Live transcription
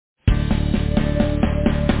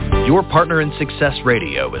Your Partner in Success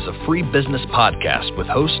Radio is a free business podcast with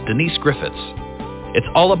host Denise Griffiths. It's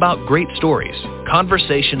all about great stories,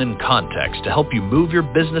 conversation, and context to help you move your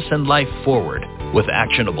business and life forward with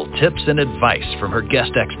actionable tips and advice from her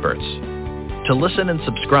guest experts. To listen and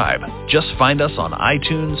subscribe, just find us on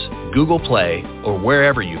iTunes, Google Play, or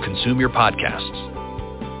wherever you consume your podcasts.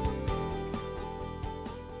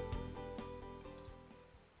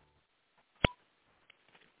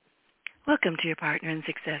 Welcome to Your Partner in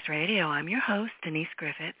Success Radio. I'm your host, Denise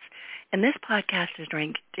Griffiths, and this podcast is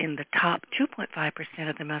ranked in the top 2.5%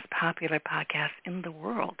 of the most popular podcasts in the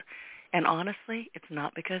world. And honestly, it's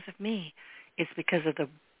not because of me. It's because of the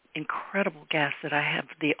incredible guests that I have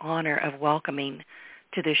the honor of welcoming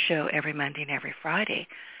to this show every Monday and every Friday.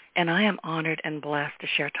 And I am honored and blessed to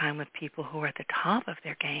share time with people who are at the top of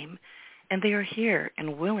their game, and they are here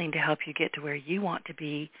and willing to help you get to where you want to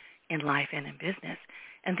be in life and in business.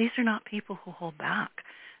 And these are not people who hold back.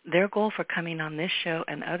 Their goal for coming on this show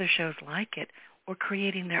and other shows like it, or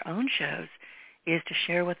creating their own shows, is to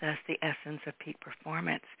share with us the essence of peak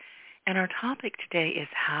performance. And our topic today is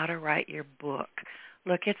how to write your book.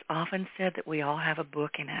 Look, it's often said that we all have a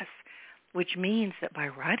book in us, which means that by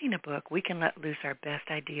writing a book, we can let loose our best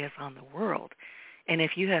ideas on the world. And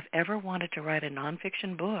if you have ever wanted to write a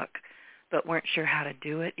nonfiction book but weren't sure how to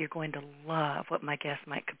do it, you're going to love what my guest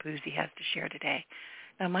Mike Capuzzi has to share today.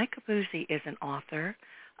 Now, Mike Capuzzi is an author,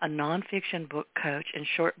 a nonfiction book coach, and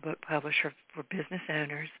short book publisher for business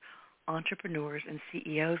owners, entrepreneurs, and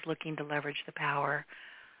CEOs looking to leverage the power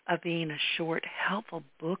of being a short, helpful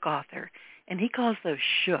book author. And he calls those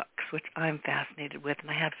shooks, which I'm fascinated with.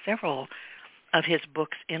 And I have several of his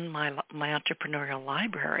books in my entrepreneurial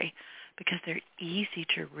library because they're easy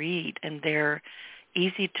to read and they're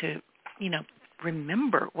easy to,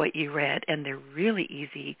 remember what you read. And they're really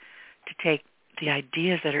easy to take the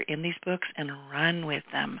ideas that are in these books and run with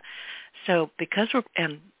them. So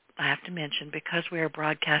and I have to mention, because we are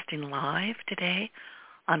broadcasting live today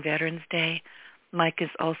on Veterans Day, Mike is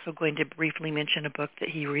also going to briefly mention a book that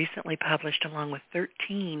he recently published along with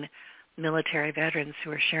 13 military veterans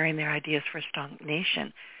who are sharing their ideas for a strong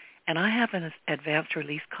nation. And I have an advanced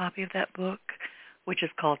release copy of that book, which is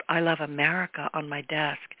called I Love America, on my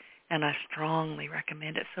desk, and I strongly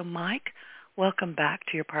recommend it. So Mike, welcome back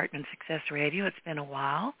to Your Partner in Success Radio. It's been a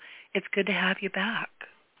while. It's good to have you back.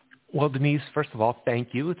 Well, Denise, first of all,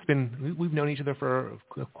 thank you. We've known each other for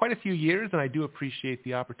quite a few years, and I do appreciate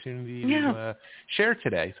the opportunity to share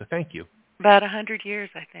today. So thank you. About 100 years,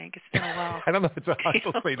 I think. It's been a while. I don't know if it's a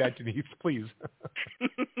hostile say that, Denise, please.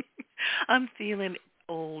 I'm feeling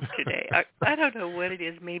old today. I don't know what it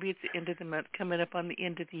is. Maybe it's the end of the month, coming up on the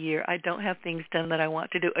end of the year. I don't have things done that I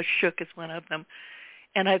want to do. A shook is one of them.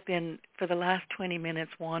 And I've been, for the last 20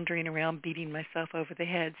 minutes, wandering around beating myself over the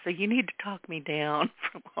head. So you need to talk me down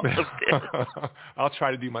from all of this. I'll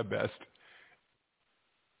try to do my best.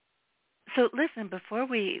 So listen, before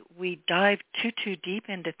we dive too deep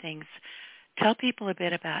into things, tell people a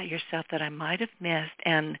bit about yourself that I might have missed.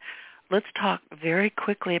 And let's talk very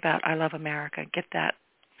quickly about I Love America. Get that.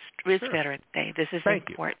 It's Veterans Day. This is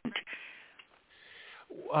important. You.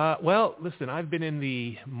 Well, listen, I've been in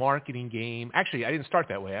the marketing game. Actually, I didn't start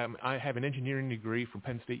that way. I have an engineering degree from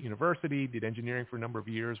Penn State University, did engineering for a number of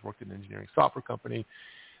years, worked in an engineering software company,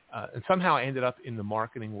 and somehow I ended up in the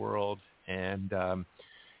marketing world and,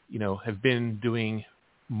 have been doing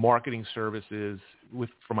marketing services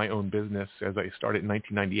for my own business as I started in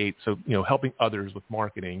 1998. So, helping others with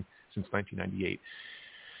marketing since 1998.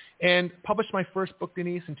 And published my first book,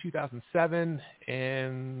 Denise, in 2007.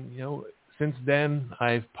 And, since then,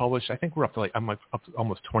 I've published, I think we're up to I'm up to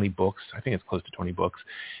almost 20 books. I think it's close to 20 books.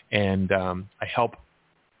 And I help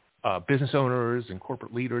business owners and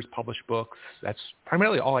corporate leaders publish books. That's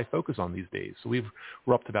primarily all I focus on these days. So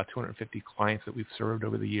we're up to about 250 clients that we've served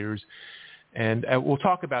over the years. And we'll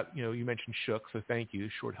talk about, you mentioned Shook, so thank you,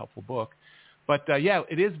 short, helpful book. But,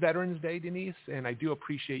 it is Veterans Day, Denise, and I do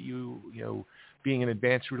appreciate you, being an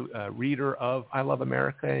advanced reader of I Love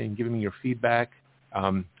America and giving me your feedback.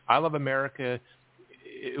 I Love America,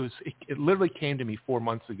 it literally came to me 4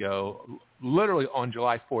 months ago, literally on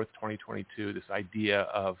July 4th, 2022, this idea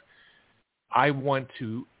of I want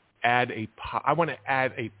to add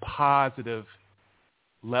a positive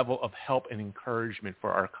level of help and encouragement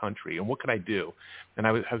for our country. And what can I do? And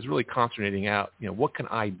I was really concentrating out, what can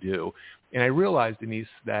I do? And I realized, Denise,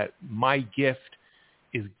 that my gift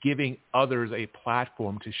is giving others a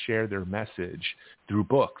platform to share their message through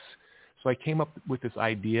books. So I came up with this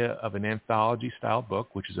idea of an anthology-style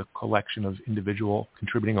book, which is a collection of individual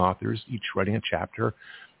contributing authors, each writing a chapter.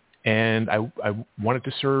 And I wanted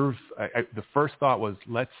to serve. The first thought was,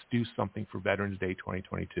 let's do something for Veterans Day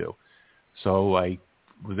 2022. So I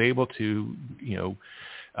was able to,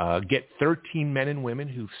 get 13 men and women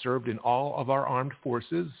who served in all of our armed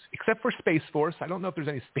forces, except for Space Force. I don't know if there's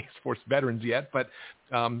any Space Force veterans yet, but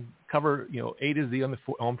cover, A to Z on the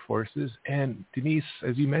armed forces. And Denise,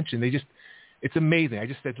 as you mentioned, it's amazing. I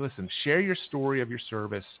just said, listen, share your story of your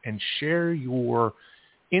service and share your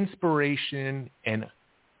inspiration and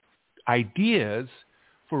ideas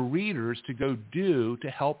for readers to go do to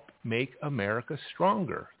help make America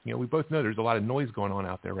stronger. We both know there's a lot of noise going on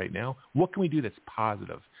out there right now. What can we do that's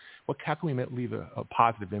positive? How can we leave a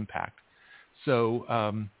positive impact? So,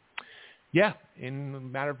 in a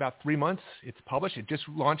matter of about 3 months, it's published. It just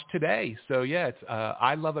launched today. So, it's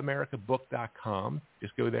iloveamericabook.com.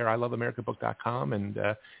 Just go there, iloveamericabook.com,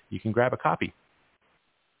 and you can grab a copy.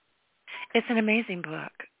 It's an amazing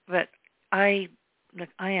book, but I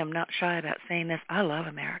am not shy about saying this. I love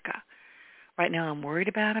America. Right now, I'm worried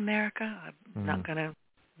about America. I'm not gonna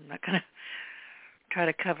try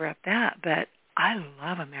to cover up that, but I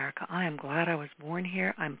love America. I am glad I was born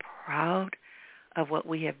here. I'm proud of what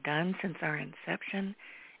we have done since our inception.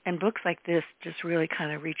 And books like this just really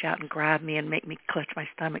kind of reach out and grab me and make me clutch my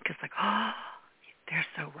stomach because, oh, they're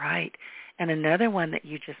so right. And another one that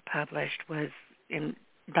you just published was in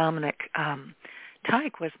Dominic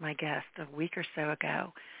Tyke was my guest a week or so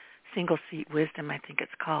ago. Single Seat Wisdom, I think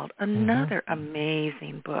it's called. Another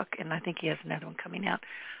amazing book, and I think he has another one coming out.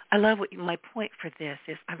 I love my point for this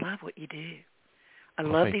is I love what you do. I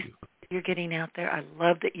love these books you're getting out there. I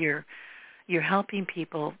love that you're helping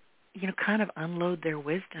people, kind of unload their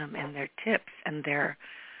wisdom and their tips and their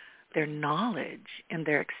knowledge and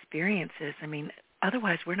their experiences. I mean,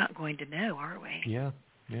 otherwise we're not going to know, are we? Yeah.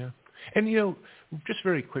 And, just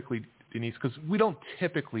very quickly, Denise, because we don't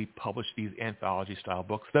typically publish these anthology-style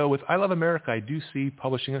books. Though with I Love America, I do see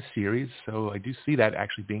publishing a series, so I do see that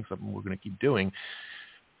actually being something we're going to keep doing.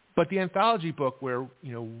 But the anthology book where,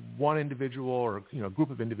 one individual or, a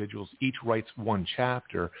group of individuals each writes one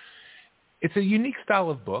chapter, it's a unique style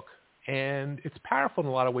of book, and it's powerful in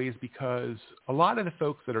a lot of ways because a lot of the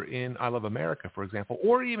folks that are in I Love America, for example,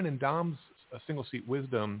 or even in Dom's Single Seat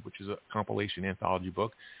Wisdom, which is a compilation anthology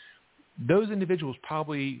book, those individuals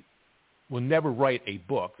probably will never write a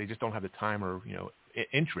book. They just don't have the time or,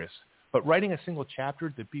 interest. But writing a single chapter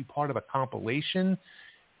to be part of a compilation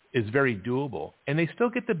is very doable. And they still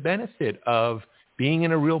get the benefit of being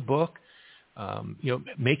in a real book,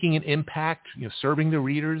 making an impact, serving the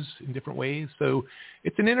readers in different ways. So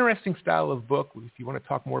it's an interesting style of book. If you want to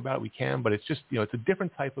talk more about it, we can. But it's just, it's a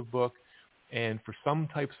different type of book. And for some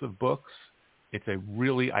types of books, it's a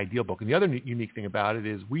really ideal book. And the other unique thing about it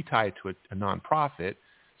is we tie it to a nonprofit.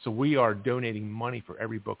 So we are donating money for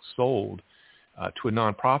every book sold to a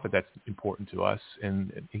nonprofit that's important to us.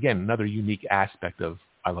 And again, another unique aspect of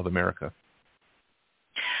I Love America.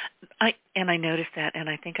 I noticed that, and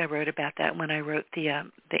I think I wrote about that when I wrote the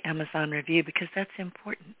Amazon review because that's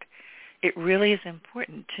important. It really is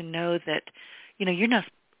important to know that, you're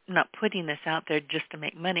not putting this out there just to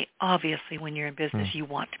make money. Obviously, when you're in business, you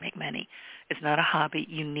want to make money. It's not a hobby.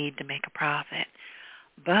 You need to make a profit.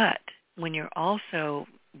 But when you're also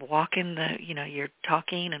walking you're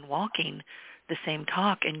talking and walking the same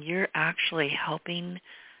talk, and you're actually helping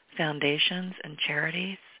foundations and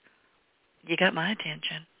charities, you got my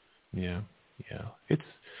attention. Yeah.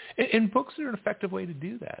 And books are an effective way to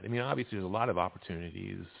do that. I mean, obviously there's a lot of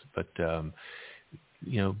opportunities, but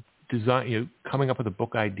coming up with a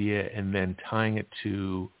book idea and then tying it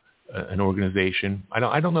to an organization.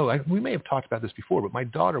 I don't know. We may have talked about this before, but my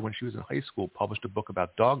daughter, when she was in high school, published a book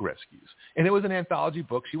about dog rescues, and it was an anthology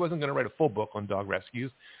book. She wasn't going to write a full book on dog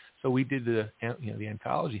rescues, so we did the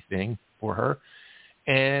anthology thing for her,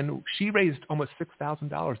 and she raised almost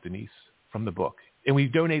 $6,000, Denise, from the book, and we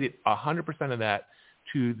donated 100% of that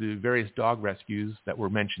to the various dog rescues that were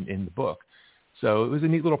mentioned in the book. So it was a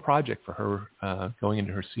neat little project for her going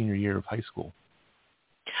into her senior year of high school.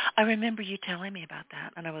 I remember you telling me about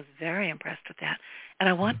that, and I was very impressed with that. And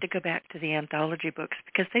I want to go back to the anthology books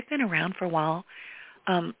because they've been around for a while.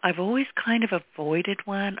 I've always kind of avoided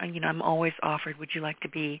one. I'm always offered, would you like to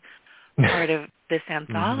be part of this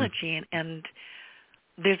anthology? And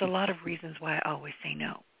there's a lot of reasons why I always say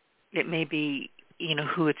no. It may be,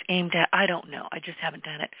 who it's aimed at. I don't know. I just haven't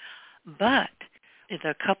done it. But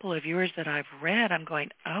the couple of yours that I've read, I'm going,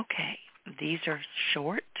 okay, these are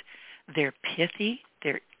short. They're pithy.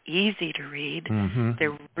 They're easy to read.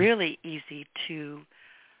 They're really easy to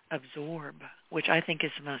absorb, which I think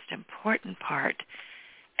is the most important part.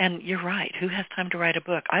 And you're right. Who has time to write a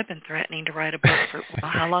book? I've been threatening to write a book for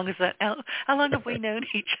how long is that? How long have we known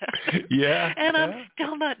each other? Yeah. And I'm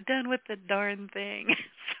still not done with the darn thing.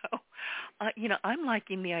 So, I'm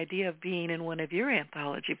liking the idea of being in one of your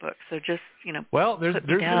anthology books. So just, well, there's put me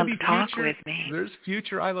going to down be to talk future, with me. There's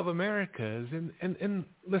future I Love Americas, and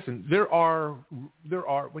listen, there are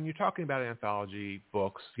when you're talking about anthology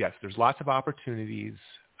books, yes, there's lots of opportunities.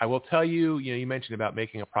 I will tell you, you mentioned about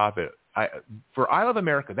making a profit. For I Love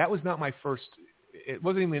America, that was not my first. It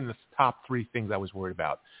wasn't even in the top 3 things I was worried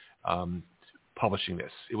about. Publishing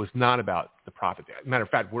this, it was not about the profit. Matter of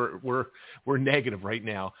fact, we're negative right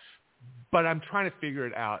now, but I'm trying to figure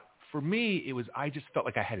it out. For me, I just felt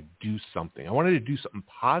like I had to do something. I wanted to do something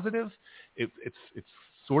positive. It's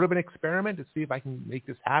sort of an experiment to see if I can make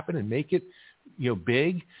this happen and make it,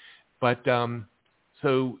 big. But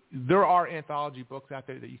so there are anthology books out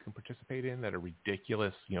there that you can participate in that are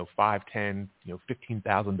ridiculous, $5, $10,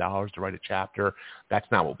 $15,000 to write a chapter. That's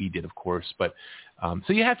not what we did, of course. But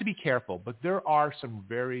so you have to be careful. But there are some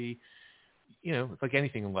very, it's like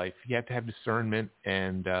anything in life. You have to have discernment,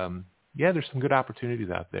 and there's some good opportunities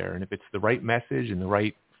out there. And if it's the right message and the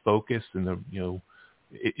right focus, and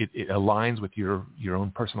it aligns with your own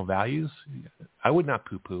personal values, I would not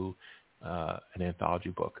poo-poo an anthology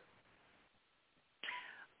book.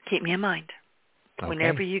 Keep me in mind. Okay.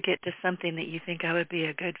 Whenever you get to something that you think I would be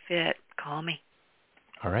a good fit, call me.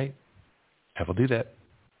 All right. I will do that.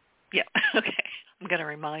 Yeah. Okay. I'm going to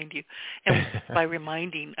remind you. And by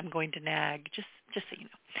reminding, I'm going to nag, just so you know.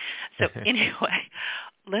 So anyway,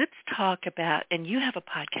 let's talk about, and you have a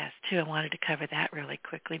podcast too. I wanted to cover that really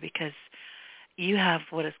quickly because you have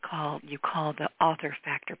what is called the Author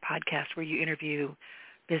Factor podcast, where you interview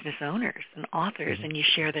business owners and authors, and you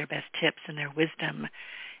share their best tips and their wisdom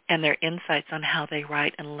and their insights on how they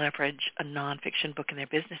write and leverage a nonfiction book in their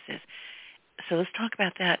businesses. So let's talk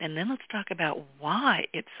about that, and then let's talk about why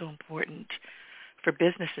it's so important for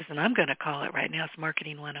businesses, and I'm going to call it right now, it's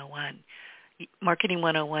Marketing 101. Marketing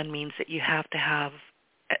 101 means that you have to have,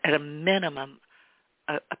 at a minimum,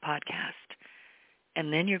 a podcast,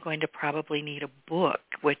 and then you're going to probably need a book,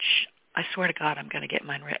 which I swear to God I'm going to get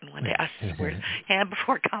mine written one day. I swear, hand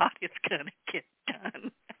before God, it's going to get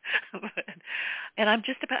done. And I'm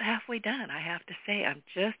just about halfway done. I have to say, I'm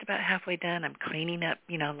just about halfway done. I'm cleaning up,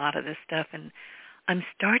 a lot of this stuff, and I'm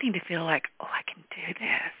starting to feel like, I can do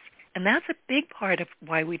this. And that's a big part of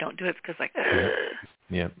why we don't do it, because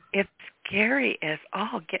it's scary as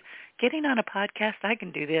all. Getting on a podcast, I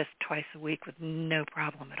can do this twice a week with no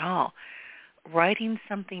problem at all. Writing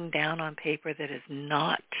something down on paper that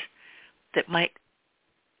might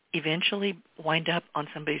eventually wind up on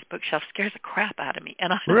somebody's bookshelf scares the crap out of me.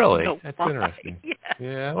 And I don't know That's why. interesting. Yeah.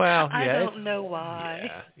 Yeah, well, I don't know why.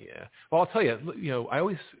 Yeah. Well, I'll tell you,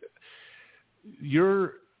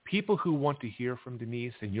 your people who want to hear from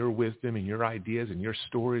Denise and your wisdom and your ideas and your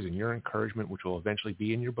stories and your encouragement, which will eventually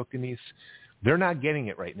be in your book, Denise, they're not getting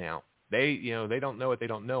it right now. They don't know what they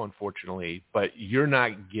don't know, unfortunately, but you're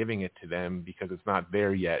not giving it to them because it's not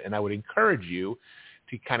there yet. And I would encourage you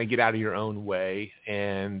to kind of get out of your own way.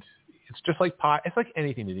 And it's just like it's like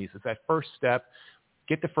anything, Denise. It's that first step.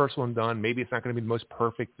 Get the first one done. Maybe it's not going to be the most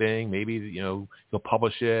perfect thing. Maybe, you'll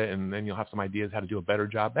publish it and then you'll have some ideas how to do a better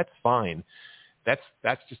job. That's fine. That's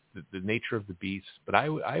just the nature of the beast. But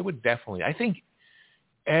I would definitely, I think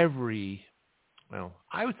I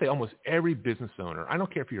would say almost every business owner, I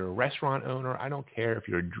don't care if you're a restaurant owner, I don't care if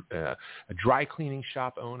you're a dry cleaning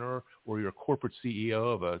shop owner, or you're a corporate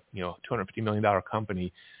CEO of a $250 million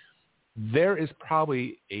company, there is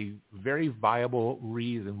probably a very viable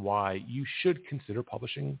reason why you should consider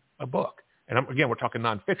publishing a book. And again, we're talking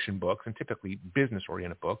nonfiction books and typically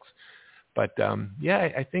business-oriented books. But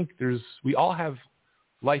I think we all have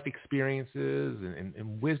life experiences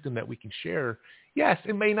and wisdom that we can share. Yes,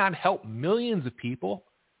 it may not help millions of people,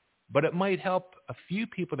 but it might help a few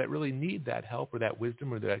people that really need that help or that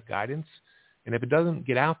wisdom or that guidance. And if it doesn't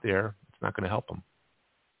get out there, it's not going to help them.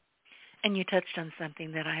 And you touched on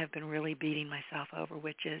something that I have been really beating myself over,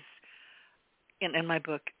 which is, and my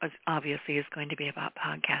book obviously is going to be about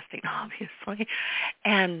podcasting, obviously.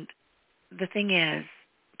 And the thing is,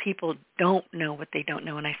 people don't know what they don't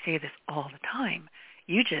know, and I say this all the time.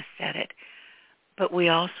 You just said it. But we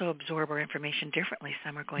also absorb our information differently.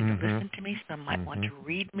 Some are going to listen to me. Some might want to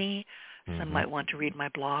read me. Some might want to read my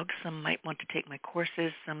blog. Some might want to take my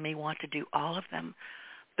courses. Some may want to do all of them.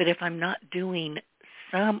 But if I'm not doing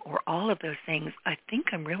some or all of those things, I think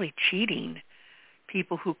I'm really cheating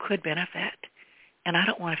people who could benefit. And I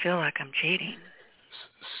don't want to feel like I'm cheating.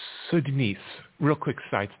 So Denise, real quick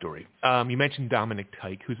side story. You mentioned Dominic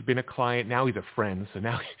Tyke, who's been a client. Now he's a friend. So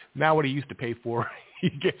now what he used to pay for, he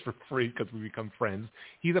gets for free because we become friends.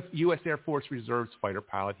 He's a U.S. Air Force Reserves fighter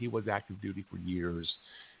pilot. He was active duty for years.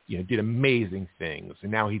 Did amazing things,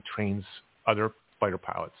 and now he trains other fighter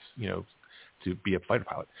pilots, to be a fighter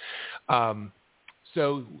pilot.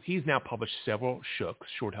 So he's now published several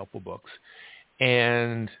short, helpful books,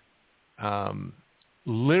 and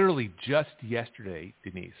literally just yesterday,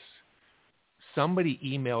 Denise, somebody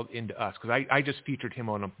emailed into us, because I just featured him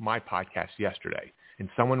on my podcast yesterday, and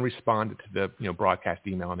someone responded to the broadcast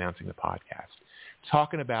email announcing the podcast,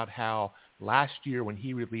 talking about how last year when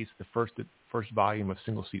he released the first volume of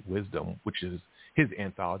Single Seat Wisdom, which is his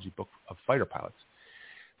anthology book of fighter pilots,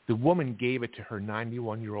 the woman gave it to her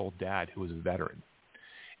 91-year-old dad, who was a veteran.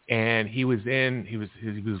 And he was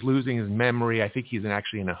losing his memory. I think he's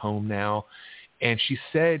actually in a home now. And she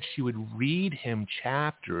said she would read him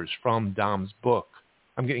chapters from Dom's book.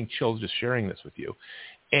 I'm getting chills just sharing this with you.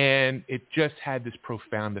 And it just had this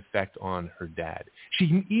profound effect on her dad.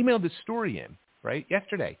 She emailed this story in, right,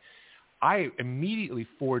 yesterday. I immediately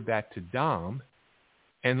forwarded that to Dom.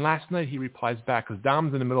 And last night he replies back, because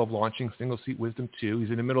Dom's in the middle of launching Single Seat Wisdom 2. He's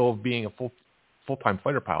in the middle of being a full-time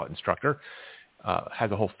fighter pilot instructor.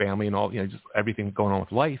 Has a whole family and all, just everything going on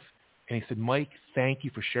with life. And he said, Mike, thank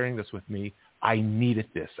you for sharing this with me. I needed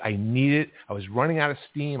this. I need it. I was running out of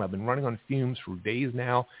steam. I've been running on fumes for days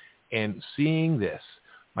now. And seeing this,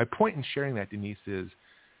 my point in sharing that, Denise, is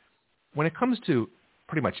when it comes to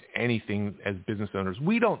pretty much anything as business owners,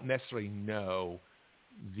 we don't necessarily know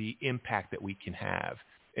the impact that we can have.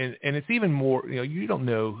 And it's even more, you don't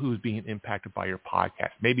know who's being impacted by your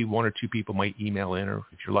podcast. Maybe one or two people might email in, or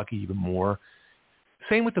if you're lucky, even more.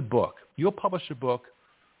 Same with the book. You'll publish a book.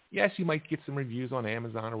 Yes, you might get some reviews on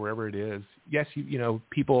Amazon or wherever it is. Yes,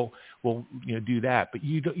 people will do that, but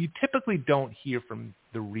you typically don't hear from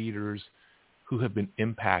the readers who have been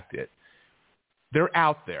impacted. They're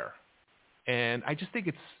out there, and I just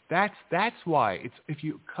think that's why if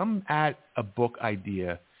you come at a book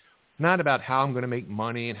idea not about how I'm going to make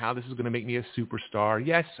money and how this is going to make me a superstar.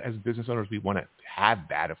 Yes, as business owners, we want to have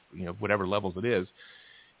that, whatever levels it is.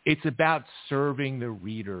 It's about serving the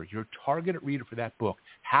reader, your targeted reader for that book.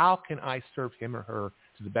 How can I serve him or her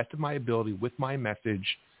to the best of my ability with my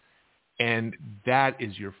message? And that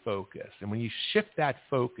is your focus. And when you shift that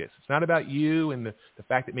focus, it's not about you and the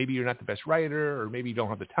fact that maybe you're not the best writer or maybe you don't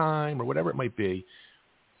have the time or whatever it might be.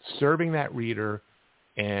 Serving that reader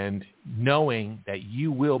and knowing that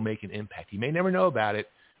you will make an impact. You may never know about it,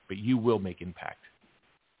 but you will make impact.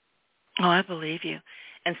 Oh, I believe you.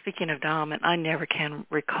 And speaking of Dom, and I never can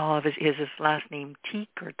recall is his last name Teak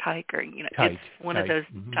or Tyke or Tyke, it's one Tyke. of those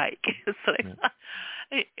Tyke. So Yeah.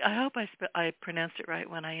 I hope I pronounced it right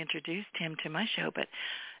when I introduced him to my show. But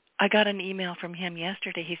I got an email from him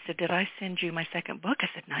yesterday. He said, "Did I send you my second book?" I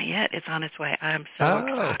said, "Not yet. It's on its way." I'm so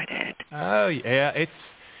excited. Oh yeah,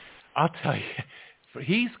 I'll tell you.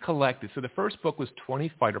 He's collected. So the first book was 20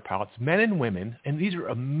 fighter pilots, men and women, and these are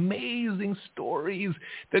amazing stories.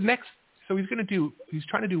 So he's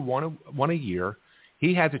trying to do one a year.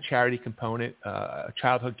 He has a charity component, a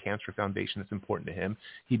childhood cancer foundation that's important to him.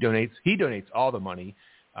 He donates all the money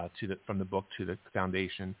from the book to the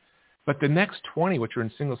foundation. But the next 20, which are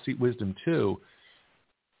in Single Seat Wisdom 2,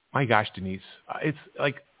 my gosh, Denise, it's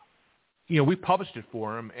like, we published it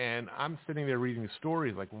for him, and I'm sitting there reading the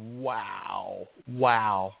stories like, wow.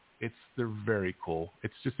 They're very cool.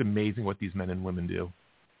 It's just amazing what these men and women do.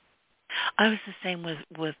 I was the same with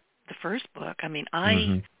the first book. I mean,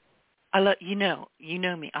 I love, you know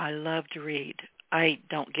me. I love to read.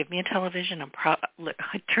 Don't give me a television.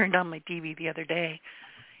 I turned on my TV the other day,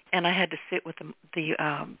 and I had to sit with the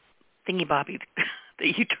thingy bobby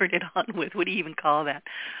that you turn it on with. What do you even call that?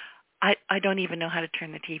 I don't even know how to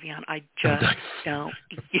turn the TV on. I just don't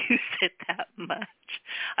use it that much.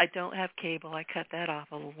 I don't have cable. I cut that off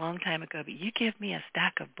a long time ago. But you give me a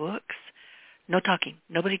stack of books, no talking.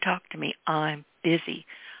 Nobody talk to me. I'm busy.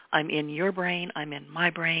 I'm in your brain. I'm in my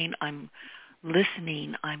brain. I'm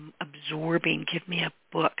listening. I'm absorbing. Give me a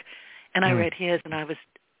book. And I read his, and I was,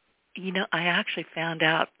 I actually found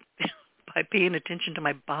out by paying attention to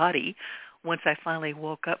my body once I finally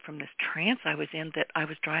woke up from this trance I was in that I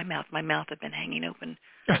was dry mouth. My mouth had been hanging open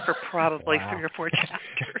for probably 3 or 4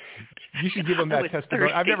 chapters. You should give them that testimony.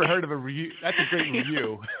 Thirsty. I've never heard of a review. That's a great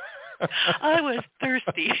review. I was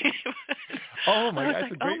thirsty. Oh my gosh,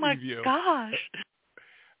 that's a great review. Oh my gosh.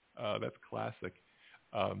 Oh, that's classic.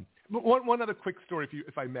 One other quick story,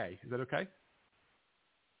 if I may. Is that okay?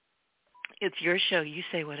 It's your show. You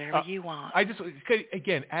say whatever you want. I just,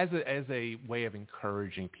 again, as a way of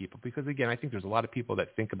encouraging people, because, again, I think there's a lot of people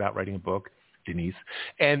that think about writing a book, Denise,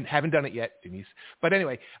 and haven't done it yet, Denise. But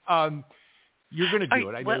anyway, you're going to do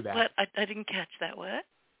it. I know that. What? I didn't catch that. What?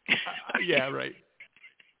 Yeah, right.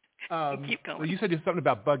 Keep going. Well, you said there's something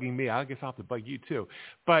about bugging me. I guess I'll have to bug you too.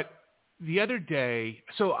 But the other day,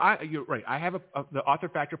 you're right. I have the Author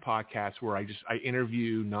Factor podcast where I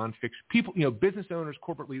interview nonfiction people, business owners,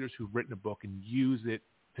 corporate leaders who've written a book and use it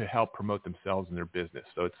to help promote themselves and their business.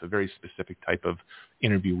 So it's a very specific type of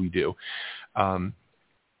interview we do.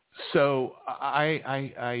 So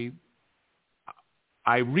I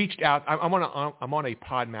reached out. I'm on a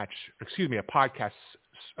podcast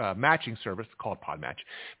matching service called Podmatch.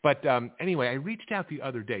 But anyway, I reached out the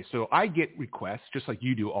other day. So I get requests just like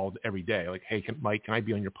you do every day. Like, hey, Mike, can I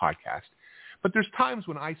be on your podcast? But there's times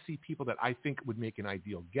when I see people that I think would make an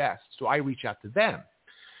ideal guest. So I reach out to them.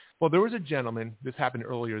 Well, there was a gentleman, this happened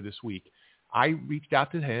earlier this week. I reached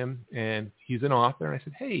out to him, and he's an author. And I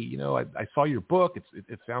said, hey, I saw your book.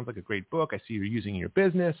 It sounds like a great book. I see you're using it in your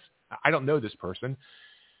business. I don't know this person.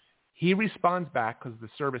 He responds back because the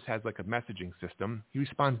service has like a messaging system. He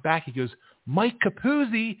responds back. He goes, Mike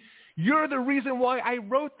Capuzzi, you're the reason why I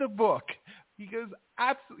wrote the book. He goes,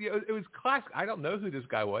 absolutely. It was classic. I don't know who this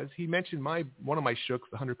guy was. He mentioned one of my shooks,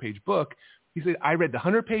 the 100-page book. He said, I read the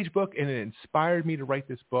 100-page book, and it inspired me to write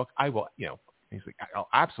this book. I will, he's like,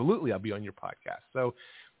 absolutely, I'll be on your podcast. So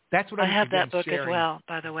that's what I have that book sharing. As well,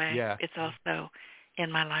 by the way. Yeah. It's also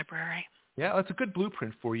in my library. Yeah, it's a good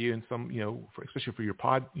blueprint for you, and some, especially for your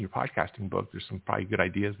podcasting book. There's some probably good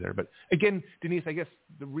ideas there. But again, Denise, I guess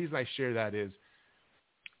the reason I share that is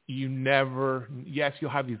yes, you'll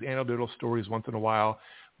have these anecdotal stories once in a while,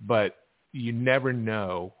 but you never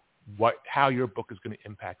know how your book is going to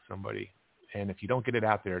impact somebody. And if you don't get it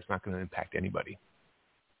out there, it's not going to impact anybody.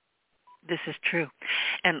 This is true.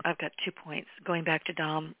 And I've got 2 points. Going back to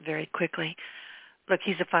Dom very quickly. Look,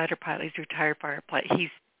 he's a fighter pilot. He's a retired fighter pilot.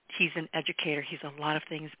 He's an educator. He's a lot of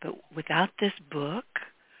things. But without this book,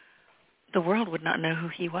 the world would not know who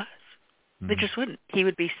he was. Mm-hmm. They just wouldn't. He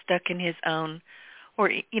would be stuck in his own, or,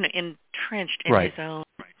 entrenched in his own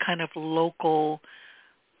kind of local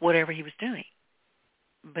whatever he was doing.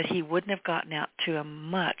 But he wouldn't have gotten out to a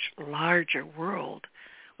much larger world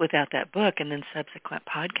without that book and then subsequent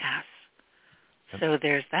podcasts. Yep. So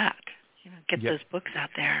there's that. Get those books out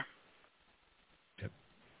there. Yep.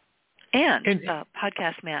 And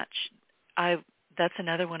Podcast Match. That's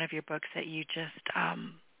another one of your books that you just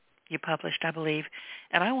you published, I believe.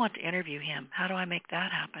 And I want to interview him. How do I make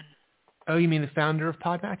that happen? Oh, you mean the founder of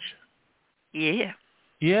Podmatch? Yeah.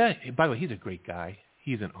 Yeah. By the way, he's a great guy.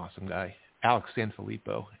 He's an awesome guy. Alex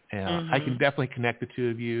Sanfilippo. I can definitely connect the two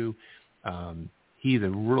of you. He's a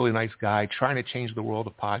really nice guy trying to change the world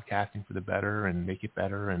of podcasting for the better and make it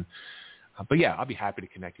better. But yeah, I'll be happy to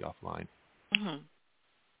connect you offline. Mm-hmm.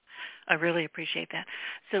 I really appreciate that.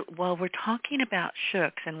 So while we're talking about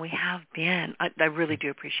shooks, and we have been, I really do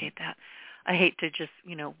appreciate that. I hate to just,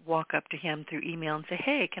 walk up to him through email and say,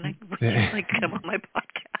 hey, can I come on my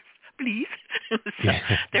podcast, please?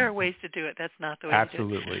 There are ways to do it. That's not the way to do it.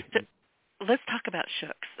 Absolutely. So, let's talk about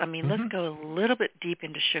shooks. I mean, let's go a little bit deep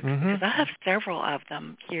into shooks because I have several of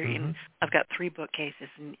them here. I've got 3 bookcases,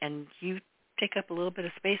 and you take up a little bit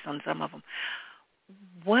of space on some of them.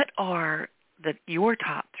 What are your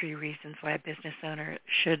top 3 reasons why a business owner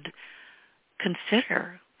should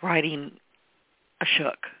consider writing a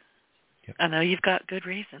shook? Yep. I know you've got good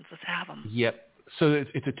reasons. Let's have them. Yep. So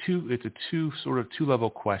it's a two-level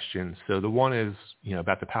question. So the one is,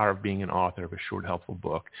 about the power of being an author of a short, helpful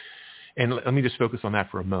book. And let me just focus on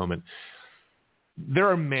that for a moment. There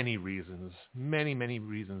are many reasons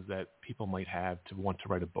that people might have to want to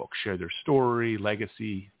write a book, share their story,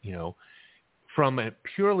 legacy. From a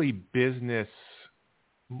purely business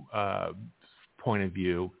point of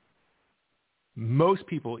view, most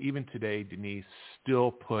people, even today, Denise,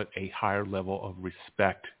 still put a higher level of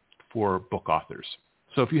respect for book authors.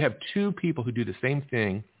 So if you have 2 people who do the same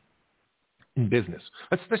thing in business,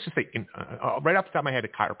 let's just say, right off the top of my head,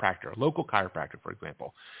 a local chiropractor, for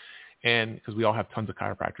example, and because we all have tons of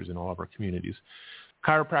chiropractors in all of our communities.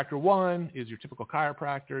 Chiropractor 1 is your typical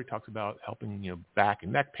chiropractor. He talks about helping back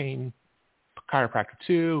and neck pain. Chiropractor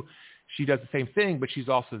 2, she does the same thing, but she's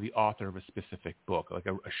also the author of a specific book, like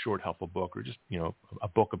a short, helpful book, or just a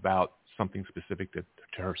book about something specific to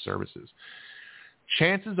her services.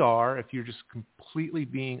 Chances are, if you're just completely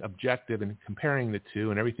being objective and comparing the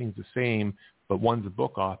 2 and everything's the same, but one's a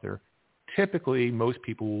book author, typically most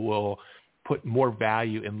people will put more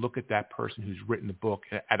value and look at that person who's written the book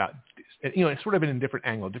at a, sort of in a different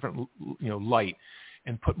angle, different, light.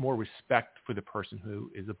 and put more respect for the person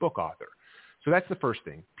who is a book author. So that's the first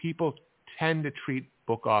thing. People tend to treat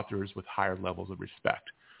book authors with higher levels of respect.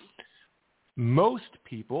 Most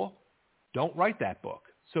people don't write that book.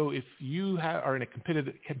 So if you are in a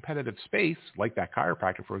competitive space, like that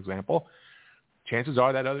chiropractor, for example, chances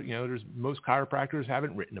are that most chiropractors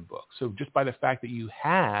haven't written a book. So just by the fact that you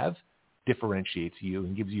have differentiates you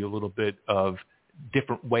and gives you a little bit of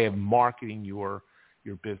different way of marketing your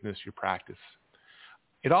business, your practice.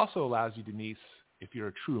 It also allows you, Denise, if you're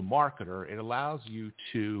a true marketer, it allows you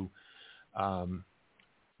to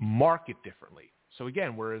market differently. So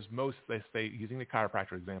again, whereas most, let's say, using the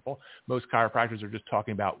chiropractor example, most chiropractors are just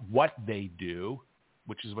talking about what they do,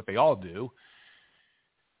 which is what they all do.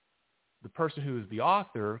 The person who is the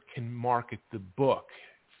author can market the book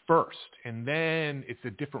first, and then it's a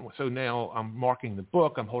different one. So now I'm marketing the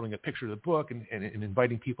book, I'm holding a picture of the book and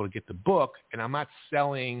inviting people to get the book, and I'm not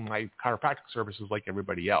selling my chiropractic services like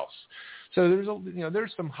everybody else. So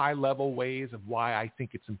there's some high-level ways of why I think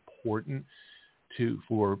it's important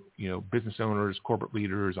for business owners, corporate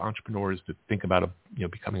leaders, entrepreneurs to think about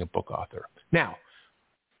becoming a book author. Now,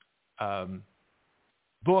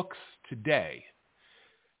 books today.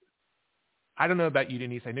 I don't know about you,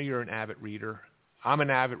 Denise. I know you're an avid reader. I'm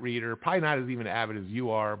an avid reader, probably not as even avid as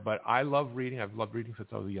you are, but I love reading. I've loved reading since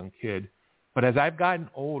I was a young kid. But as I've gotten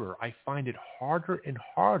older, I find it harder and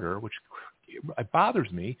harder, which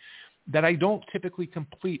bothers me, that I don't typically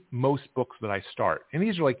complete most books that I start. And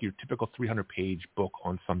these are like your typical 300-page book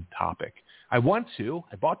on some topic. I want to.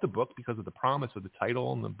 I bought the book because of the promise of the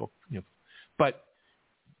title and the book, but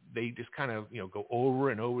they just kind of, go over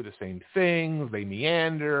and over the same things. They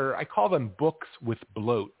meander. I call them books with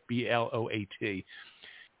bloat, B-L-O-A-T.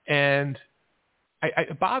 And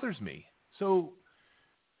it bothers me. So,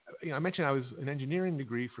 I mentioned I was an engineering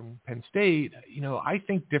degree from Penn State. I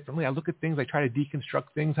think differently. I look at things. I try to deconstruct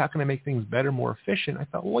things. How can I make things better, more efficient? I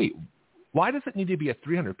thought, wait, why does it need to be a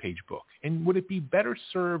 300-page book? And would it be better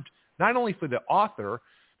served not only for the author,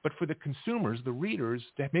 but for the consumers, the readers,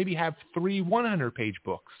 to maybe have 3 100-page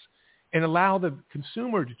books and allow the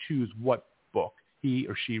consumer to choose what book he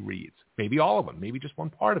or she reads? Maybe all of them, maybe just one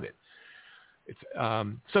part of it.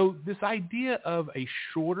 So this idea of a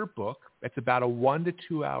shorter book that's about a 1 to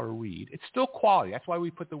 2 hour read, it's still quality. That's why we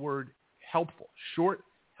put the word helpful. Short,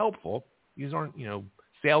 helpful. These aren't,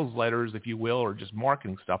 sales letters, if you will, or just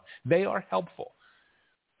marketing stuff. They are helpful.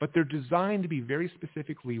 But they're designed to be very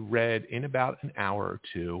specifically read in about an hour or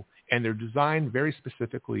two, and they're designed very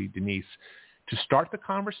specifically, Denise, to start the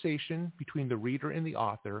conversation between the reader and the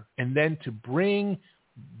author, and then to bring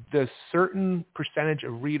the certain percentage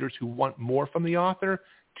of readers who want more from the author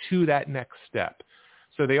to that next step.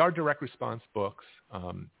 So they are direct response books.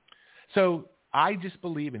 So I just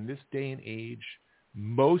believe in this day and age,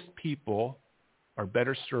 most people are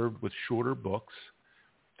better served with shorter books.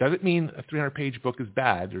 Doesn't mean a 300-page book is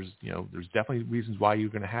bad. There's definitely reasons why you're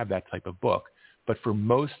going to have that type of book. But for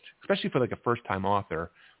most, especially for like a first-time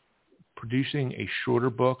author, producing a shorter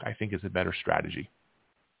book, I think, is a better strategy.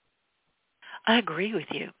 I agree with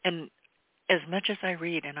you. And as much as I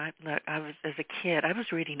read, and I was, as a kid, I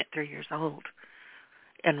was reading at 3 years old.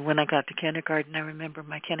 And when I got to kindergarten, I remember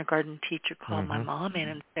my kindergarten teacher called my mom in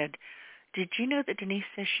and said, "Did you know that Denise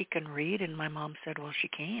says she can read?" And my mom said, "Well, she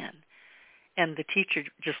can." And the teacher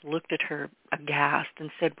just looked at her aghast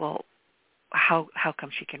and said, "Well, how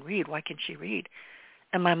come she can read? Why can she read?"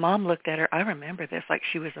 And my mom looked at her, I remember this, like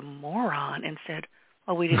she was a moron, and said,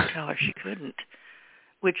 "Well, we didn't tell her she couldn't,"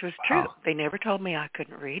 which was true. Wow. They never told me I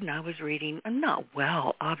couldn't read, and I was reading, not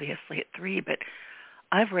well, obviously, at 3, but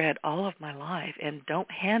I've read all of my life, and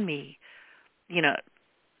don't hand me,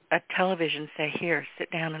 a television, say, "Here,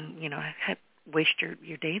 sit down and, waste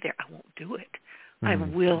your day there." I won't do it. I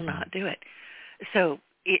will not do it. So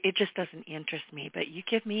it just doesn't interest me. But you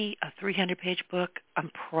give me a 300-page book,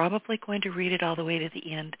 I'm probably going to read it all the way to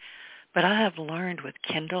the end. But I have learned with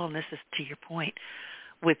Kindle, and this is to your point,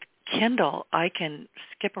 with Kindle, I can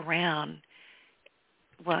skip around.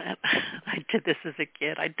 Well, I did this as a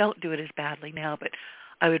kid. I don't do it as badly now, but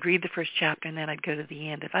I would read the first chapter, and then I'd go to the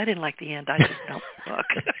end. If I didn't like the end, I just dumped the book.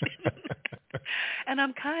 And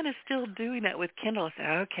I'm kind of still doing that with Kindle. I say,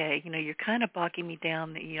 okay, you're kind of bogging me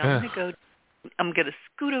down. I'm going to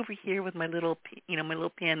scoot over here with my little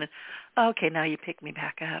pen. And, okay, now you pick me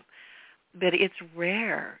back up. But it's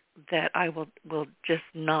rare that I will just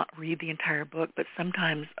not read the entire book. But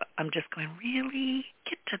sometimes I'm just going, really?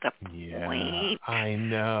 Get to the point. I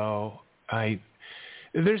know.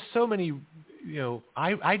 There's so many,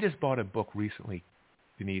 I just bought a book recently,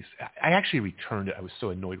 Denise, I actually returned it. I was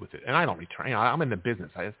so annoyed with it. And I don't return. I'm in the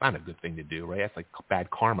business. It's not a good thing to do, right? That's like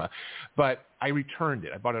bad karma. But I returned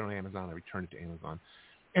it. I bought it on Amazon. I returned it to Amazon.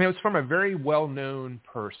 And it was from a very well-known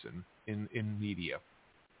person in media.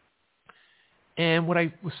 And what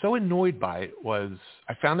I was so annoyed by it was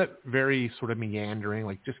I found it very sort of meandering,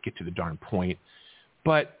 like just get to the darn point.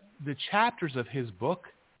 But the chapters of his book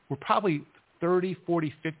were probably 30,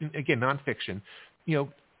 40, 50, again, nonfiction,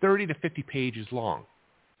 30 to 50 pages long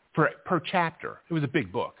per chapter. It was a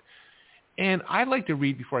big book. And I like to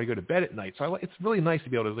read before I go to bed at night. So it's really nice to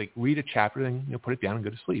be able to read a chapter and put it down and go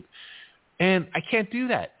to sleep. And I can't do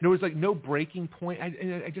that. There was no breaking point.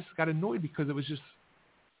 I just got annoyed because it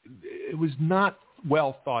was not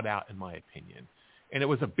well thought out in my opinion. And it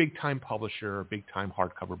was a big time publisher, a big time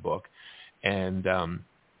hardcover book. And,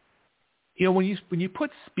 when you put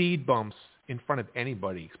speed bumps in front of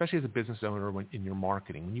anybody, especially as a business owner in your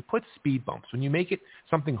marketing, when you put speed bumps, when you make it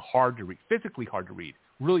something hard to read, physically hard to read,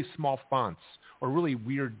 really small fonts or really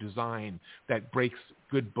weird design that breaks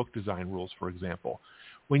good book design rules, for example,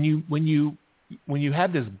 when you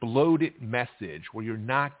have this bloated message where you're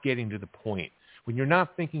not getting to the point, when you're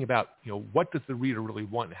not thinking about, what does the reader really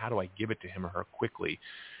want and how do I give it to him or her quickly,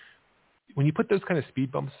 when you put those kind of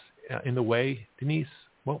speed bumps in the way, Denise,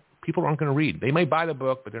 well, people aren't going to read. They may buy the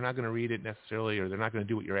book, but they're not going to read it necessarily, or they're not going to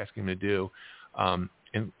do what you're asking them to do. And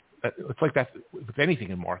it's like that with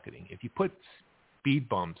anything in marketing. If you put speed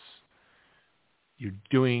bumps, you're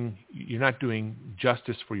not doing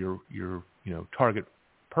justice for your target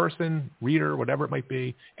person, reader, whatever it might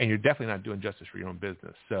be, and you're definitely not doing justice for your own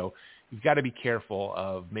business. So you've got to be careful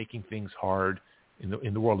of making things hard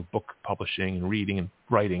in the world of book publishing and reading and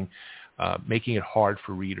writing, making it hard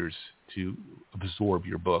for readers to absorb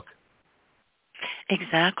your book.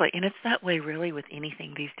 Exactly. And it's that way really with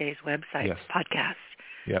anything these days, websites, yes. podcasts.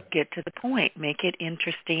 Yep. Get to the point. Make it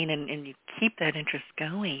interesting, and you keep that interest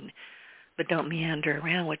going, but don't meander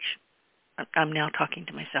around, which I'm now talking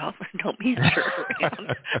to myself. Don't meander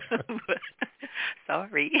around.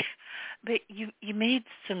 Sorry. But you made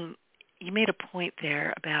a point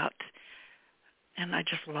there about, and I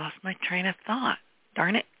just lost my train of thought.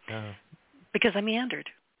 Darn it. Because I meandered.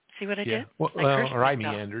 See what I did? I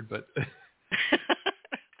meandered, but...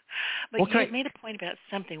 But you made a point about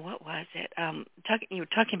something. What was it? You were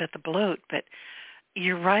talking about the bloat, but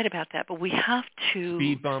you're right about that. But we have to...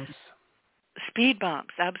 Speed bumps. Speed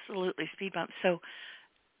bumps, absolutely, speed bumps. So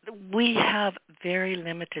we have very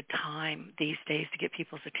limited time these days to get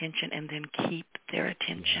people's attention and then keep their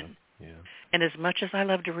attention. Yeah. And as much as I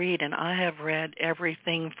love to read, and I have read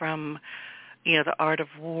everything from, The Art of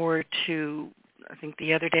War to, I think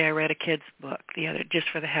the other day I read a kid's book, just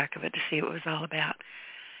for the heck of it, to see what it was all about.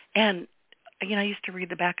 And, I used to read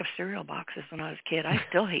the back of cereal boxes when I was a kid. I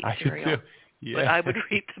still hate cereal. Yeah. But I would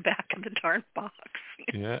read the back of the darn box.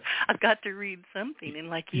 Yeah. I've got to read something. And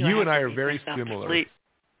like you and I are very similar. We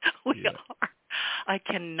are. I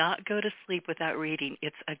cannot go to sleep without reading.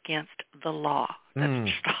 It's against the law. That's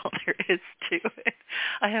just all there is to it.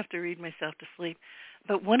 I have to read myself to sleep.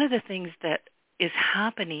 But one of the things that is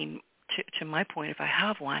happening, to my point, if I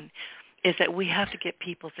have one, is that we have to get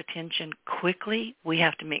people's attention quickly. We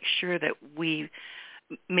have to make sure that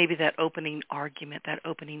maybe that opening argument, that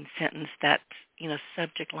opening sentence, that,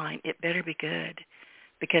 subject line, it better be good,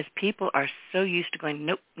 because people are so used to going,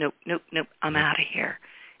 nope, nope, nope, nope, I'm out of here.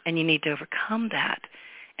 And you need to overcome that.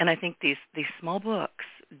 And I think these small books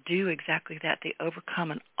do exactly that. They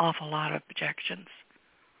overcome an awful lot of objections.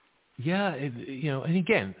 Yeah, and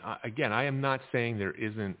again, I am not saying there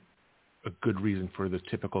isn't a good reason for the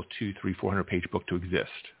typical 200, 300, 400-page book to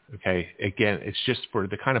exist. Okay, again, it's just for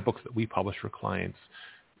the kind of books that we publish for clients,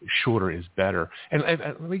 shorter is better. And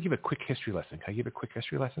let me give a quick history lesson. Can I give a quick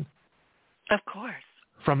history lesson? Of course.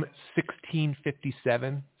 From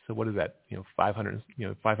 1657. So what is that? 500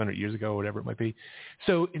 years ago, or whatever it might be.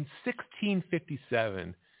 So in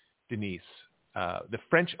 1657, Denise, the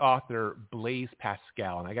French author Blaise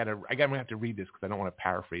Pascal, and I'm gonna have to read this because I don't want to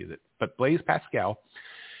paraphrase it, but Blaise Pascal,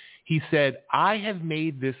 he said, "I have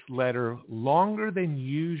made this letter longer than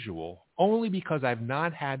usual only because I've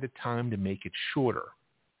not had the time to make it shorter.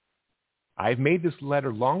 I've made this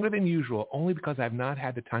letter longer than usual only because I've not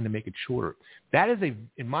had the time to make it shorter." That is,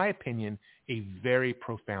 in my opinion, a very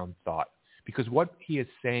profound thought, because what he is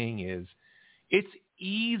saying is it's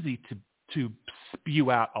easy to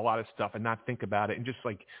spew out a lot of stuff and not think about it and just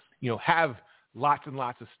have lots and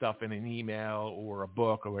lots of stuff in an email or a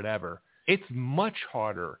book or whatever. It's much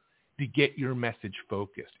harder to get your message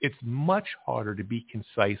focused. It's much harder to be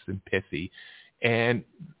concise and pithy. And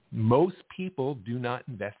most people do not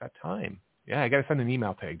invest that time. Yeah, I got to send an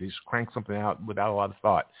email tag. They just crank something out without a lot of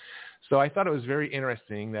thought. So I thought it was very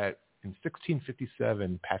interesting that in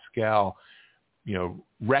 1657, Pascal,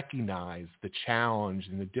 recognized the challenge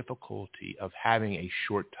and the difficulty of having a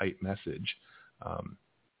short, tight message.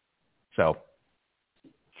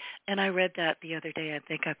 And I read that the other day. I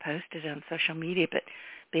think I posted it on social media, but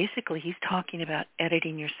basically he's talking about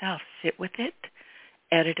editing yourself. Sit with it,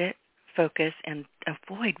 edit it, focus, and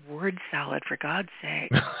avoid word salad, for God's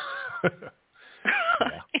sake.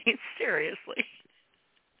 Seriously.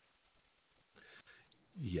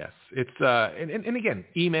 Yes, it's and again,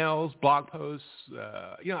 emails, blog posts.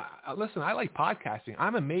 Listen, I like podcasting.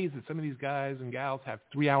 I'm amazed that some of these guys and gals have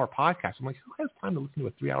 3-hour podcasts. I'm like, who has time to listen to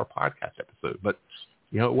a 3-hour podcast episode? But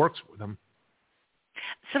it works for them.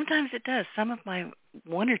 Sometimes it does. Some of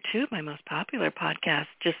one or two of my most popular podcasts,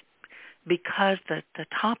 just because the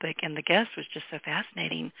topic and the guest was just so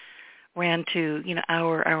fascinating, ran to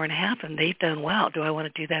hour and a half, and they've done well. Do I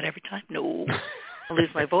want to do that every time? No, I'll lose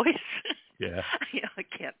my voice. Yeah. I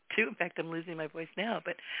can't do. In fact, I'm losing my voice now.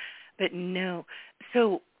 But no.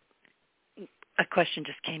 So a question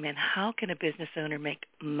just came in. How can a business owner make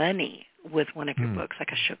money with one of your books, like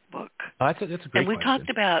a shook book? Oh, that's a great question. And we've talked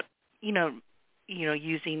about,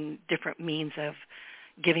 using different means of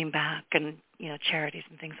giving back and, charities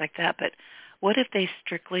and things like that. But what if they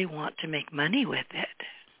strictly want to make money with it?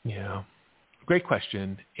 Yeah. Great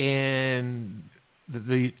question. And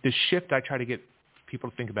the shift I try to get people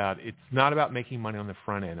to think about, it's not about making money on the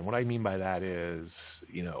front end. And what I mean by that is,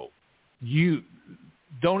 you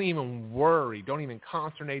don't even worry, don't even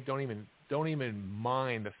consternate, don't even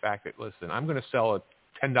mind the fact that, listen, I'm going to sell a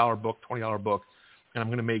 $10 book, $20 book, and I'm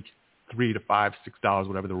going to make $3 to $5, $6,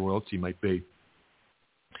 whatever the royalty might be.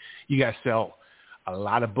 You got to sell a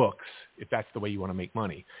lot of books if that's the way you want to make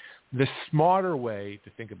money. The smarter way to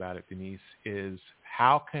think about it, Denise, is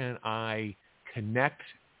how can I connect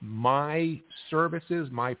my services,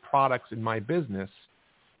 my products, and my business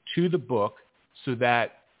to the book so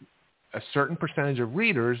that a certain percentage of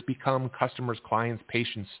readers become customers, clients,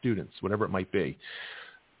 patients, students, whatever it might be,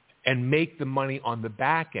 and make the money on the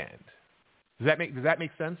back end. Does that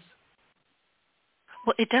make sense?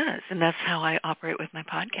 Well, it does, and that's how I operate with my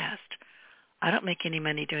podcast. I don't make any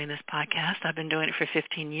money doing this podcast. I've been doing it for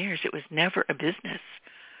 15 years. It was never a business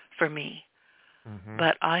for me. Mm-hmm.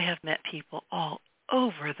 But I have met people all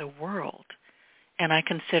over the world, and I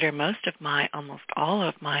consider almost all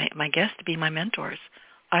of my guests to be my mentors.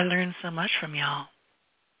 I learn so much from y'all.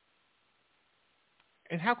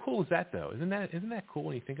 And how cool is that, though? Isn't that cool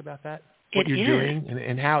when you think about that? What you're doing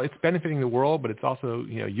and how it's benefiting the world, but it's also,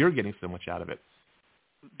 you're getting so much out of it.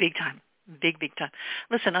 Big time. Big time.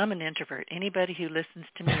 Listen, I'm an introvert. Anybody who listens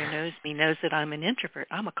to me or knows me knows that I'm an introvert.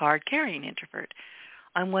 I'm a card-carrying introvert.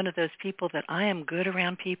 I'm one of those people that I am good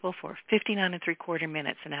around people for 59 3/4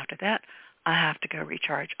 minutes, and after that, I have to go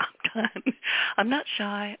recharge. I'm done. I'm not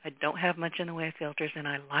shy. I don't have much in the way of filters, and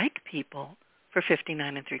I like people for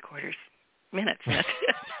 59 3/4 minutes. That's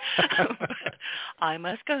it. I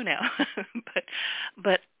must go now.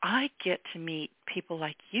 but I get to meet people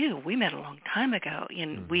like you. We met a long time ago,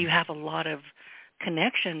 and we have a lot of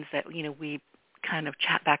connections that we kind of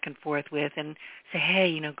chat back and forth with and say,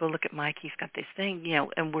 hey, go look at Mike. He's got this thing,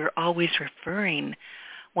 and we're always referring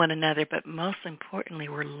one another. But most importantly,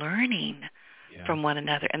 we're learning from one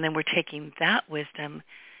another, and then we're taking that wisdom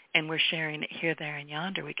and we're sharing it here, there, and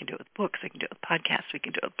yonder. We can do it with books. We can do it with podcasts. We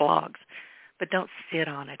can do it with blogs. But don't sit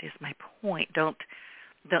on it is my point. Don't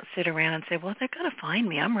sit around and say, well, they're going to find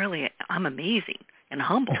me. I'm amazing and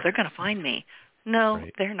humble. They're going to find me. No,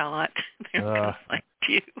 right. They're not. They're going to find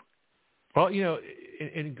you. Well,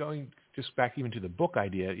 and going just back even to the book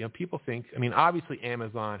idea, people think, obviously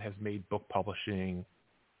Amazon has made book publishing,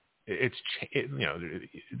 there's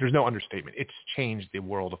no understatement. It's changed the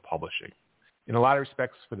world of publishing. In a lot of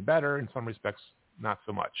respects for the better, in some respects not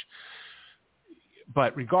so much.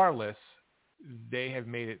 But regardless, they have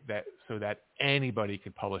made it so that anybody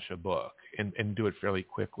could publish a book and do it fairly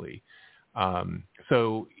quickly.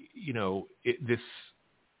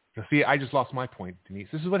 See, I just lost my point, Denise.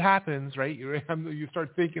 This is what happens, right? You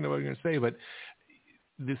start thinking of what you're going to say, but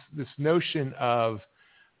this notion of,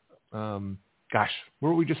 what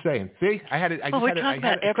were we just saying? See, we're talking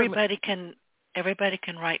about everybody can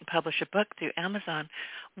write and publish a book through Amazon,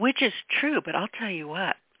 which is true. But I'll tell you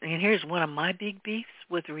what. And here's one of my big beefs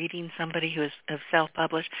with reading somebody who is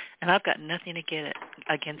self-published, and I've got nothing to get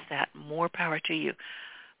against that. More power to you.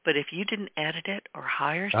 But if you didn't edit it or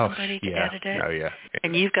hire somebody to edit it,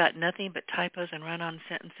 and you've got nothing but typos and run-on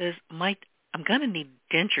sentences, I'm going to need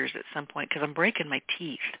dentures at some point because I'm breaking my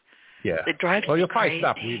teeth. Yeah. It drives me you'll crazy. probably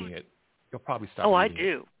stop reading it. You'll probably stop. Oh, reading I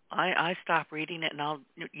do. It. I stop reading it and I'll,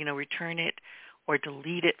 return it or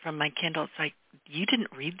delete it from my Kindle. It's like, you didn't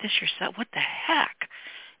read this yourself? What the heck?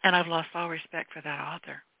 And I've lost all respect for that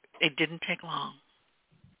author. It didn't take long.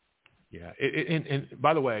 Yeah. And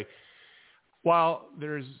by the way, while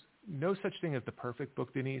there's no such thing as the perfect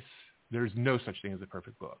book, Denise, there's no such thing as a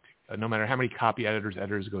perfect book. No matter how many copy editors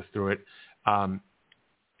go through it,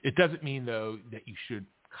 it doesn't mean, though, that you should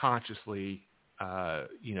consciously, try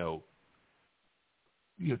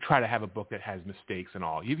to have a book that has mistakes and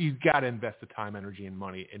all. You've got to invest the time, energy, and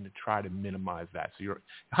money and to try to minimize that. So you're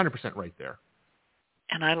 100% right there.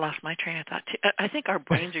 And I lost my train of thought, too. I think our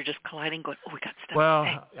brains are just colliding, going, we got stuff. Well,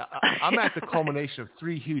 to say. I'm at the culmination of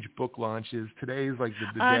 3 huge book launches. Today is like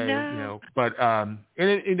the day, know. But,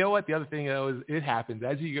 you know what? The other thing, though, is it happens.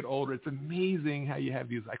 As you get older, it's amazing how you have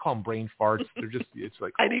these, I call them brain farts. They're just, it's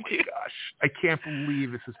like, I oh, do my too. gosh, I can't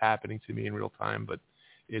believe this is happening to me in real time, but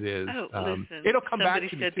it is. Oh, listen. It'll come back to me,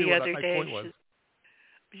 too. Somebody said the other my day, point was.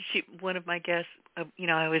 one of my guests, I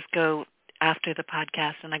always go after the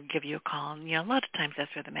podcast and I give you a call. And, a lot of times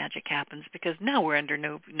that's where the magic happens because now we're under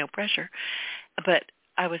no pressure. But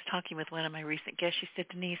I was talking with one of my recent guests. She said,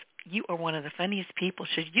 Denise, you are one of the funniest people.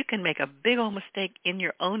 You can make a big old mistake in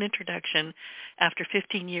your own introduction after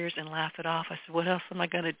 15 years and laugh it off. I said, what else am I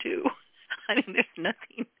going to do? I mean, there's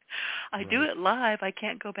nothing. I do it live. I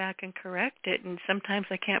can't go back and correct it. And sometimes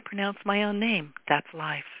I can't pronounce my own name. That's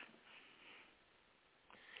life.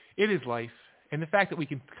 It is life. And the fact that we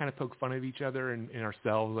can kind of poke fun of each other and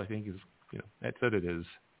ourselves, I think, is, that's what it is.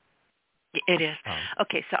 It is.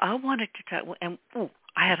 Okay, so I wanted to talk, and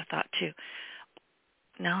I had a thought, too.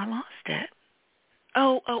 Now I lost it.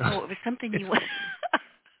 Oh, it was something you want.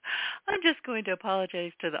 I'm just going to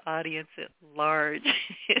apologize to the audience at large.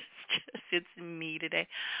 It's me today.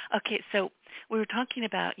 Okay, so we were talking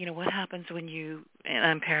about, what happens when you, and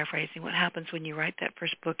I'm paraphrasing, what happens when you write that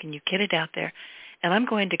first book and you get it out there. And I'm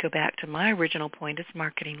going to go back to my original point. It's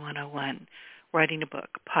Marketing 101, writing a book,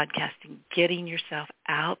 podcasting, getting yourself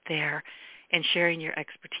out there and sharing your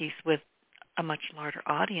expertise with a much larger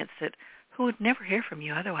audience who would never hear from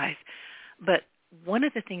you otherwise. But one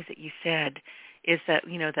of the things that you said is that,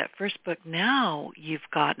 that first book, now you've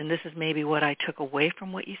got, and this is maybe what I took away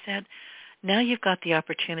from what you said, now you've got the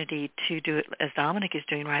opportunity to do it as Dominic is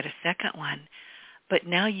doing, write a second one. But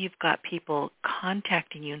now you've got people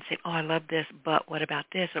contacting you and saying, oh, I love this, but what about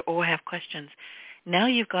this? Or, oh, I have questions. Now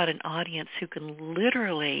you've got an audience who can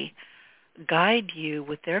literally guide you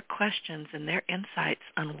with their questions and their insights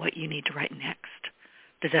on what you need to write next.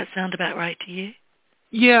 Does that sound about right to you?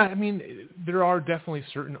 Yeah, I mean, there are definitely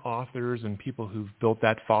certain authors and people who've built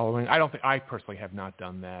that following. I personally have not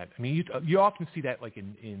done that. I mean, you often see that like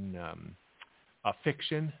in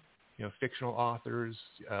fiction. Fictional authors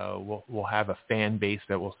will have a fan base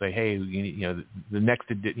that will say, "Hey, the next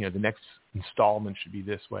installment should be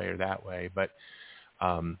this way or that way." But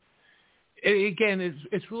again,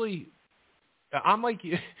 it's really, I'm like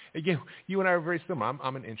again, you and I are very similar.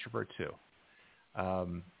 I'm an introvert too,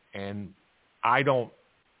 and I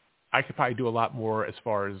could probably do a lot more as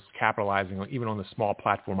far as capitalizing even on the small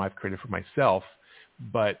platform I've created for myself,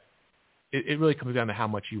 but it really comes down to how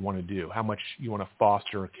much you want to do, how much you want to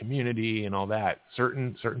foster a community and all that.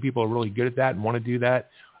 Certain people are really good at that and want to do that.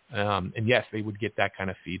 And yes, they would get that kind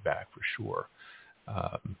of feedback for sure.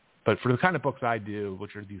 But for the kind of books I do,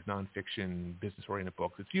 which are these nonfiction, business-oriented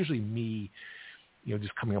books, it's usually me,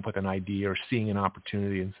 just coming up with an idea or seeing an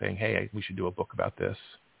opportunity and saying, hey, we should do a book about this.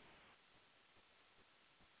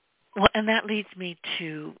 Well, and that leads me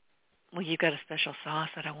to, you've got a special sauce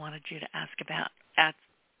that I wanted you to ask about.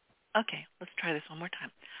 Okay, let's try this one more time.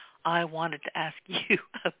 I wanted to ask you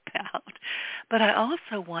about, but I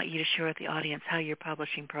also want you to share with the audience how your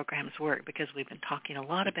publishing programs work, because we've been talking a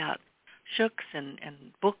lot about Shooks and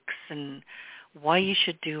books and why you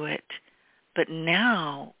should do it. But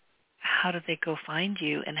now, how do they go find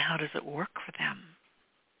you, and how does it work for them?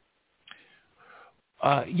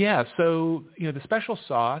 So, the special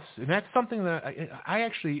sauce, and that's something that I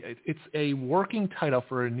actually, it's a working title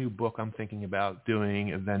for a new book I'm thinking about doing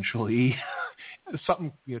eventually,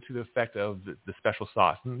 something, to the effect of the special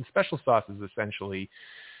sauce. And the special sauce is essentially,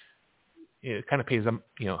 it kind of pays,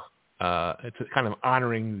 it's kind of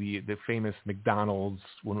honoring the famous McDonald's,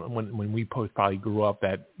 when we probably grew up,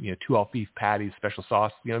 that, 2 all beef patties, special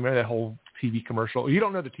sauce. Remember that whole TV commercial? You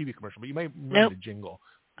don't know the TV commercial, but you may remember the jingle.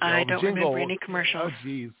 I don't remember any commercials. Oh,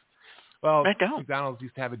 geez. Well, I don't. McDonald's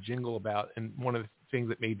used to have a jingle about, and one of the things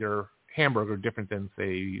that made their hamburger different than,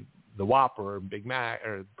 say, the Whopper or Big Mac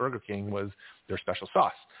or Burger King was their special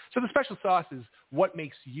sauce. So the special sauce is what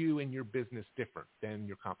makes you and your business different than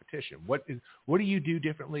your competition. What do you do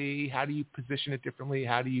differently? How do you position it differently?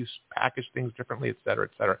 How do you package things differently, et cetera,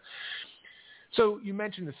 et cetera. So you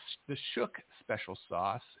mentioned the Shook special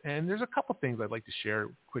sauce, and there's a couple things I'd like to share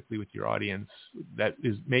quickly with your audience that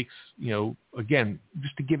makes, again,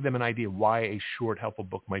 just to give them an idea why a short, helpful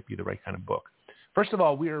book might be the right kind of book. First of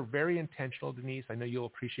all, we are very intentional, Denise, I know you'll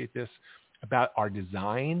appreciate this, about our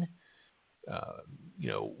design.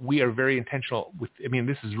 We are very intentional with,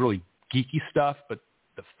 this is really geeky stuff, but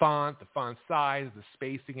the font size, the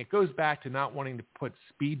spacing, it goes back to not wanting to put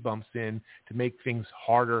speed bumps in to make things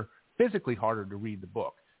physically harder to read the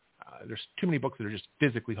book. There's too many books that are just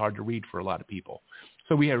physically hard to read for a lot of people.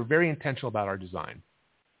 So we are very intentional about our design.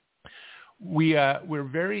 We're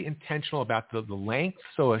very intentional about the length.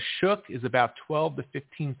 So a Shook is about 12 to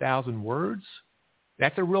 15,000 words.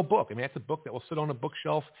 That's a real book. That's a book that will sit on a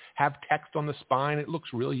bookshelf, have text on the spine. It looks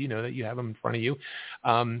real, that you have them in front of you.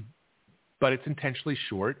 But it's intentionally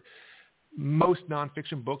short. Most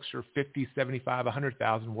nonfiction books are 50, 75,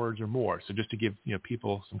 100,000 words or more. So just to give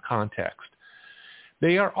people some context.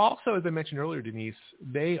 They are also, as I mentioned earlier, Denise,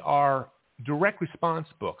 they are direct response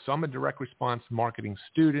books. So I'm a direct response marketing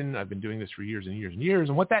student. I've been doing this for years and years and years.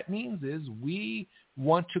 And what that means is we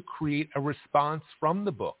want to create a response from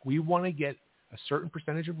the book. We want to get a certain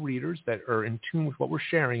percentage of readers that are in tune with what we're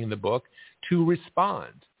sharing in the book to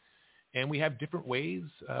respond. And we have different ways.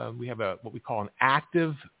 We have what we call an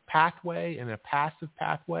active pathway and a passive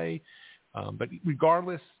pathway. But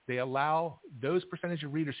regardless, they allow those percentage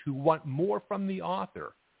of readers who want more from the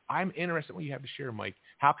author. I'm interested in what you have to share, Mike.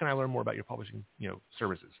 How can I learn more about your publishing,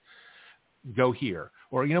 services? Go here.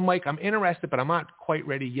 Or, Mike, I'm interested, but I'm not quite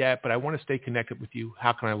ready yet, but I want to stay connected with you.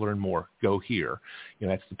 How can I learn more? Go here.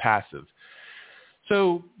 That's the passive.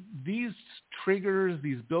 So these triggers,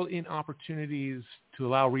 these built-in opportunities to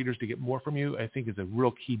allow readers to get more from you, I think is a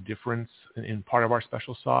real key difference in part of our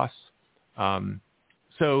special sauce.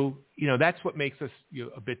 So that's what makes us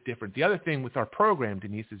a bit different. The other thing with our program,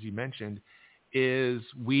 Denise, as you mentioned, is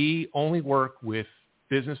we only work with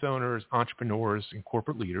business owners, entrepreneurs, and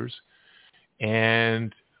corporate leaders.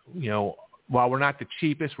 And, while we're not the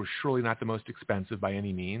cheapest, we're surely not the most expensive by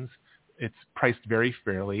any means. It's priced very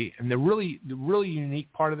fairly. And the really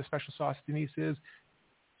unique part of the special sauce, Denise, is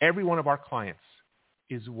every one of our clients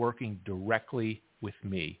is working directly with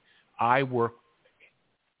me. I work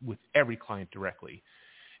with every client directly.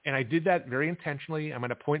 And I did that very intentionally. I'm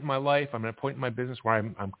at a point in my life, I'm at a point in my business where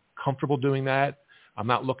I'm comfortable doing that. I'm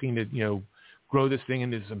not looking to, grow this thing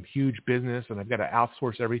into some huge business and I've got to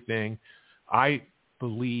outsource everything. I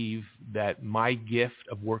believe that my gift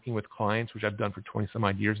of working with clients, which I've done for 20 some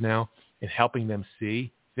odd years now, and helping them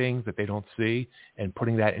see things that they don't see and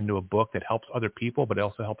putting that into a book that helps other people, but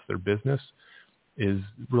also helps their business, is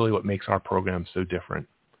really what makes our program so different.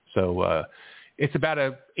 So it's about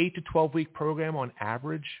a 8 to 12 week program on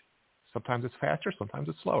average. Sometimes it's faster, sometimes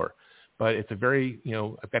it's slower, but it's a very,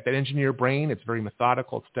 I've got that engineer brain. It's very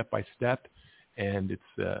methodical, it's step by step, and it's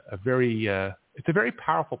a very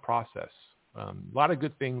powerful process. A lot of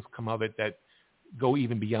good things come of it that go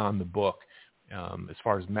even beyond the book, as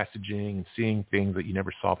far as messaging and seeing things that you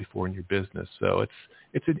never saw before in your business. So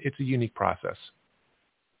it's a unique process.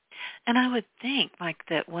 And I would think, Mike,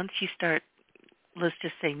 that once you start, let's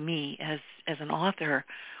just say me as an author,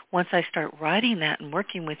 once I start writing that and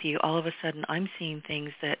working with you, all of a sudden I'm seeing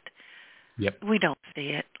things that we don't see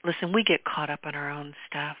it. Listen, we get caught up in our own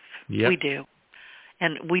stuff. Yep. We do.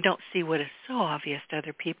 And we don't see what is so obvious to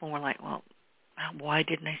other people. And we're like, well, why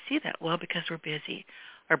didn't I see that? Well, because we're busy.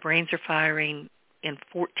 Our brains are firing in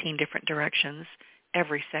 14 different directions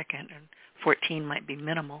every second, and 14 might be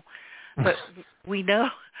minimal. But we know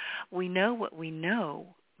what we know,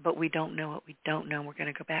 but we don't know what we don't know. And we're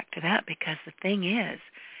going to go back to that because the thing is,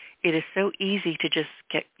 it is so easy to just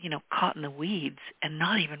get, caught in the weeds and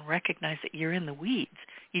not even recognize that you're in the weeds.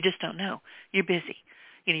 You just don't know. You're busy.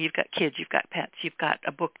 You've got kids, you've got pets, you've got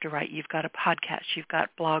a book to write, you've got a podcast, you've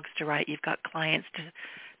got blogs to write, you've got clients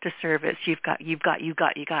to service, you've got,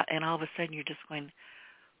 and all of a sudden you're just going,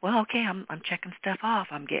 well, okay, I'm checking stuff off,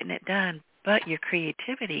 I'm getting it done, but your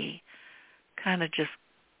creativity kind of just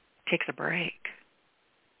takes a break.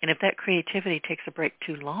 And if that creativity takes a break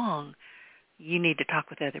too long, you need to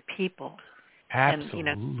talk with other people.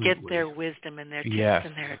 Absolutely. And, get their wisdom and their tips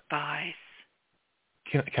and their advice.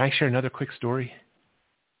 Can I share another quick story?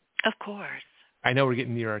 Of course. I know we're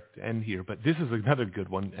getting near our end here, but this is another good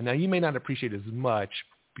one. And now you may not appreciate it as much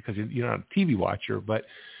because you're not a TV watcher, but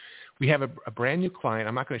we have a brand new client.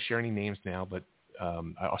 I'm not going to share any names now, but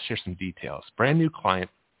I'll share some details. Brand new client.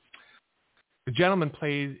 The gentleman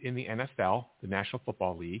played in the NFL, the National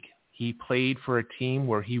Football League. He played for a team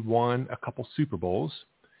where he won a couple Super Bowls.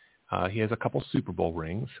 He has a couple Super Bowl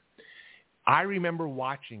rings. I remember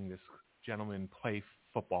watching this gentleman play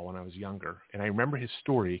football when I was younger, and I remember his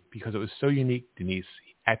story because it was so unique, Denise.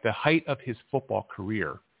 At the height of his football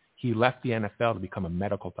career, he left the NFL to become a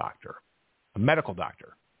medical doctor.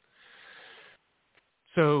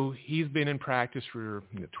 So he's been in practice for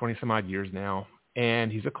 20 some odd years now,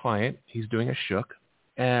 and he's a client. He's doing a shook,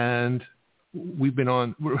 and it's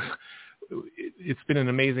been an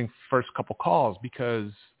amazing first couple calls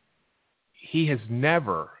because he has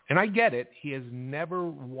never, and I get it, he has never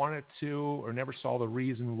wanted to or never saw the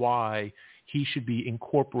reason why he should be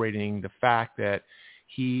incorporating the fact that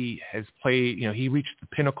he has played, he reached the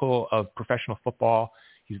pinnacle of professional football.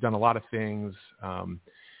 He's done a lot of things.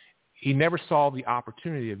 He never saw the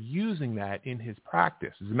opportunity of using that in his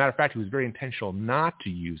practice. As a matter of fact, he was very intentional not to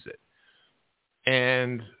use it.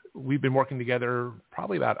 And we've been working together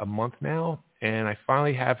probably about a month now, and I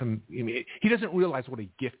finally have him. He doesn't realize what a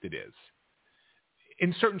gift it is.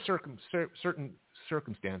 In certain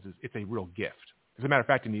circumstances, it's a real gift. As a matter of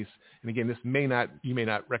fact, Denise, and again, you may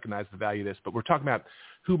not recognize the value of this, but we're talking about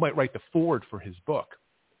who might write the foreword for his book.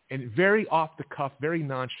 And very off the cuff, very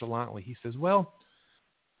nonchalantly, he says, well,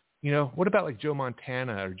 what about like Joe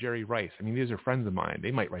Montana or Jerry Rice? I mean, these are friends of mine.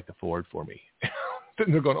 They might write the foreword for me.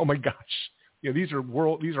 And they're going, oh my gosh, these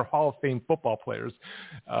are Hall of Fame football players.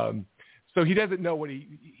 So he doesn't know what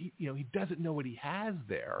he doesn't know what he has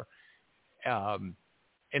there. And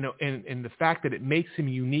the fact that it makes him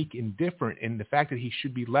unique and different, and the fact that he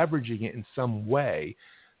should be leveraging it in some way.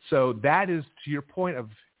 So that is, to your point of,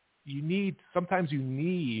 sometimes you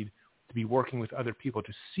need to be working with other people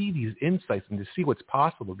to see these insights and to see what's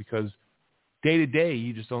possible, because day to day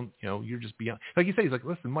you just don't, you're just beyond. Like you say, he's like,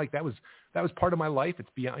 listen, Mike, that was part of my life. It's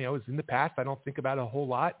beyond, it's in the past. I don't think about it a whole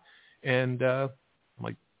lot. And I'm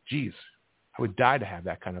like, geez, I would die to have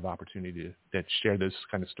that kind of opportunity to share those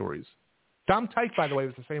kind of stories. Dom Tyke, by the way,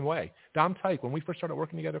 was the same way. Dom Tyke, when we first started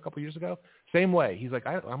working together a couple of years ago, same way. He's like,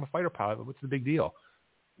 I'm a fighter pilot, but what's the big deal?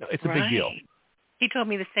 No, it's a big deal. He told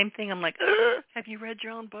me the same thing. I'm like, have you read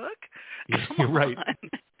your own book? You're right.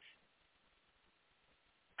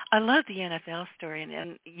 I love the NFL story,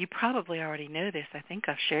 and you probably already know this. I think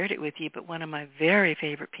I've shared it with you, but one of my very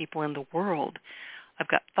favorite people in the world, I've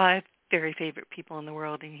got 5 very favorite people in the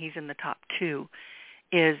world, and he's in the top 2,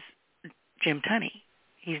 is Jim Tunney.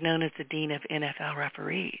 He's known as the Dean of NFL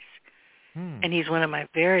Referees. And he's one of my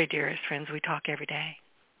very dearest friends. We talk every day.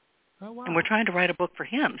 Oh, wow. And we're trying to write a book for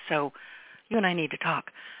him, so you and I need to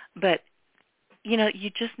talk. But,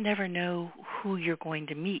 you just never know who you're going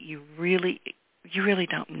to meet. You really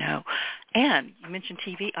don't know. And you mentioned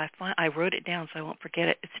TV. I wrote it down so I won't forget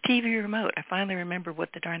it. It's a TV remote. I finally remember what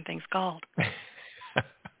the darn thing's called.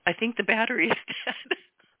 I think the battery is dead.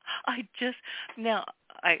 Now,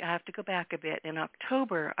 I have to go back a bit. In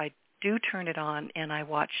October, I do turn it on, and I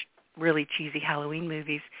watch really cheesy Halloween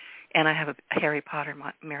movies, and I have a Harry Potter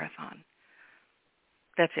marathon.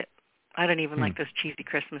 That's it. I don't even like those cheesy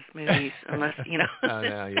Christmas movies unless, Oh,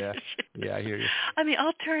 no, yeah. Yeah, I hear you. I mean,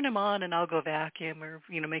 I'll turn them on, and I'll go vacuum or,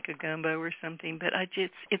 make a gumbo or something, but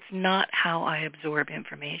it's not how I absorb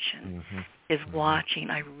information, is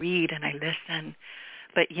watching. I read and I listen.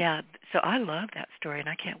 But, yeah, so I love that story, and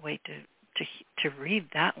I can't wait to read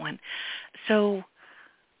that one. So,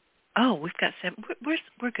 we've got 7.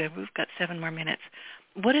 We're good. We've got 7 more minutes.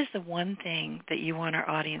 What is the one thing that you want our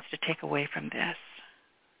audience to take away from this?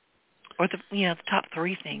 Or the top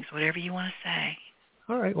 3 things, whatever you want to say.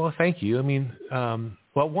 All right. Well, thank you. I mean,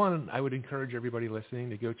 one, I would encourage everybody listening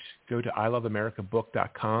to go to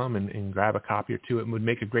iloveamericabook.com and grab a copy or 2. It would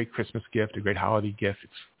make a great Christmas gift, a great holiday gift.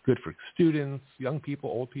 It's good for students, young people,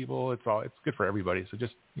 old people. It's good for everybody. So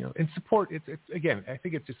just, and support. It's again, I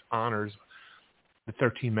think it just honors the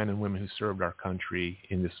 13 men and women who served our country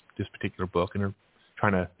in this particular book, and are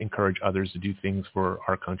trying to encourage others to do things for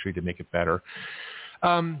our country to make it better.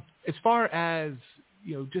 As far as,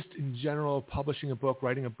 just in general, publishing a book,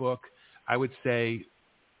 writing a book, I would say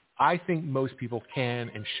I think most people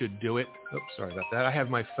can and should do it. Oops, sorry about that. I have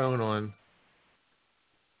my phone on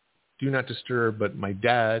Do Not Disturb, but my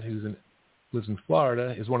dad, who lives in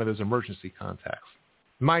Florida, is one of those emergency contacts.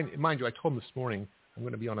 Mind you, I told him this morning, I'm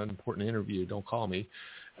going to be on an important interview. Don't call me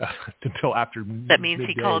until after That means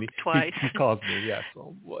midday. He called twice. He calls me, yes.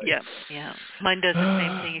 Oh, boy. Yeah. Mine does the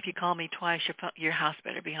same thing. If you call me twice, your house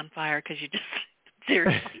better be on fire because you just,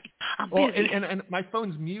 seriously, I'm busy. And my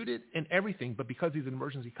phone's muted and everything, but because he's an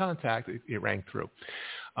emergency contact, it rang through.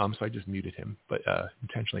 So I just muted him, but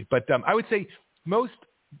intentionally. But I would say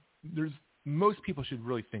most people should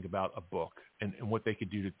really think about a book and what they could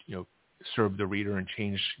do to, serve the reader and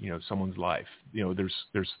change, someone's life. There's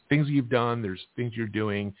things you've done, there's things you're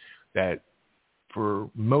doing that for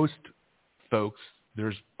most folks,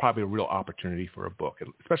 there's probably a real opportunity for a book,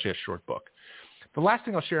 especially a short book. The last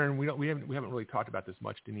thing I'll share, and we haven't really talked about this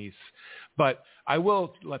much, Denise, but I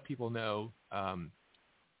will let people know,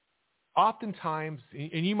 oftentimes,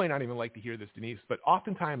 and you might not even like to hear this, Denise, but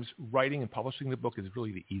oftentimes writing and publishing the book is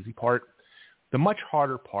really the easy part. The much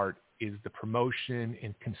harder part is the promotion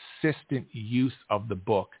and consistent use of the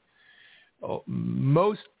book.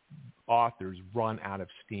 Most authors run out of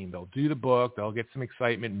steam. They'll do the book, they'll get some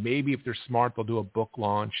excitement. Maybe if they're smart, they'll do a book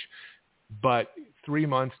launch. But 3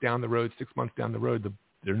 months down the road, 6 months down the road,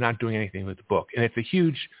 they're not doing anything with the book. And it's a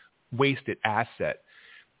huge wasted asset.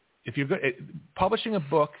 If you're publishing a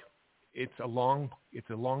book, it's a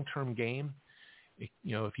long-term game. If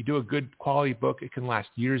you do a good quality book, it can last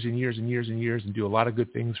years and years and years and years and do a lot of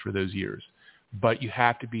good things for those years. But you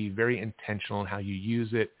have to be very intentional in how you use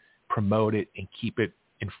it, promote it, and keep it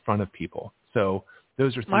in front of people. So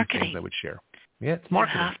those are three things I would share. Yeah, it's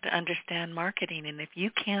marketing. You have to understand marketing, and if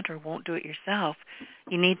you can't or won't do it yourself,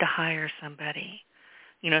 you need to hire somebody.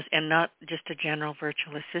 And not just a general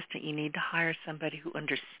virtual assistant. You need to hire somebody who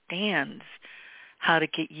understands how to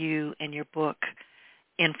get you and your book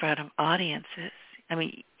in front of audiences. I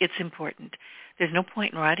mean, it's important. There's no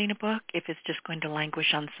point in writing a book if it's just going to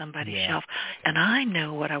languish on somebody's shelf. And I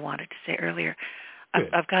know what I wanted to say earlier.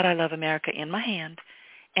 I've got I Love America in my hand,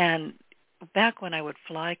 and back when I would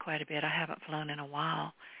fly quite a bit, I haven't flown in a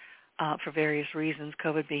while for various reasons,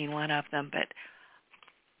 COVID being one of them, but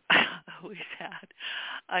I always had.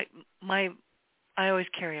 I always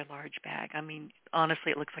carry a large bag. I mean,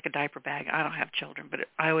 honestly, it looks like a diaper bag. I don't have children, but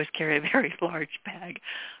I always carry a very large bag.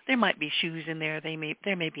 There might be shoes in there.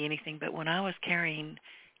 There may be anything, but when I was carrying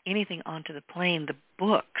anything onto the plane, the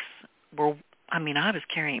books were, I was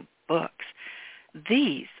carrying books.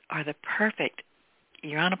 These are the perfect,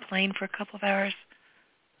 you're on a plane for a couple of hours,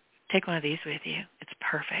 take one of these with you. It's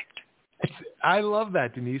perfect. I love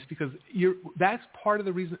that, Denise, because that's part of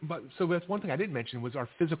the reason. But so that's one thing I didn't mention was our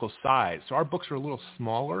physical size. So our books are a little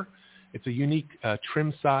smaller. It's a unique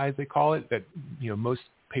trim size, they call it, that most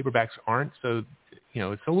paperbacks aren't. So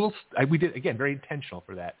it's a little. We did again very intentional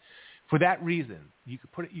for that. For that reason, you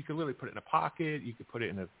could literally put it in a pocket. You could put it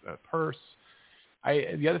in a purse.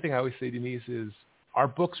 The other thing I always say, Denise, is our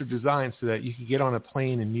books are designed so that you can get on a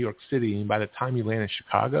plane in New York City, and by the time you land in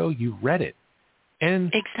Chicago, you've read it.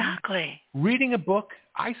 And exactly. Reading a book,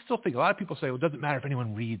 I still think a lot of people say, well, it doesn't matter if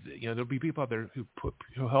anyone reads it. There'll be people out there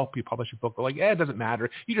who help you publish a book. They're like, it doesn't matter.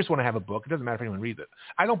 You just want to have a book. It doesn't matter if anyone reads it.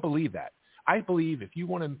 I don't believe that. I believe if you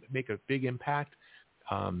want to make a big impact,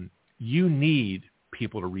 you need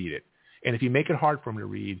people to read it. And if you make it hard for them to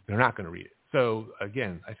read, they're not going to read it. So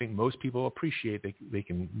again, I think most people appreciate they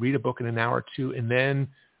can read a book in an hour or two and then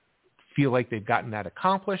feel like they've gotten that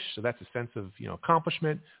accomplished. So that's a sense of,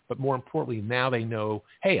 accomplishment. But more importantly, now they know,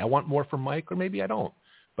 hey, I want more from Mike, or maybe I don't.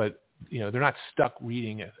 But, they're not stuck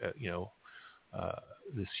reading,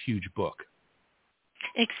 this huge book.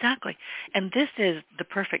 Exactly. And this is the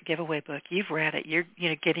perfect giveaway book. You've read it. You're,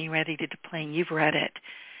 getting ready to plane. You've read it.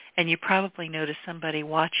 And you probably notice somebody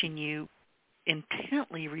watching you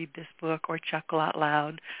intently read this book or chuckle out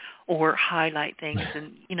loud or highlight things,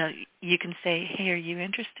 and you can say, hey, are you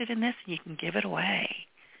interested in this? And you can give it away,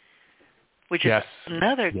 which is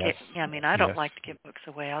another gift. Yeah, I don't like to give books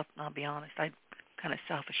away. I'll be honest, I'm kind of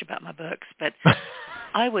selfish about my books, but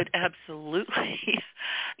I would absolutely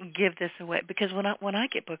give this away, because when I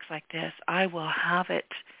get books like this, I will have it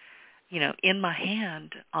in my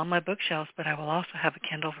hand on my bookshelves, but I will also have a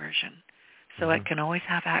Kindle version. So I can always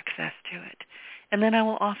have access to it. And then I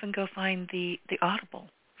will often go find the Audible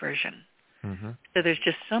version. Mm-hmm. So there's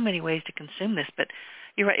just so many ways to consume this. But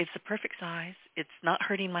you're right, it's the perfect size. It's not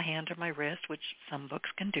hurting my hand or my wrist, which some books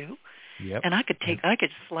can do. Yep. And I could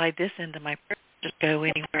slide this into my purse, just go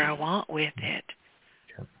anywhere I want with it.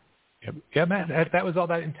 Yep. Yeah, man, that was all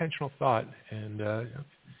that intentional thought. And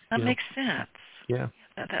that makes sense. Yeah.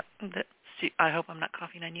 I hope I'm not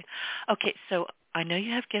coughing on you. Okay, so I know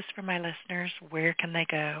you have gifts for my listeners. Where can they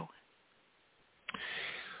go?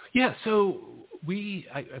 Yeah, so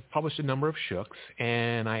I published a number of shooks,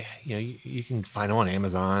 and you can find them on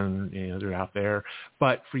Amazon. They're out there.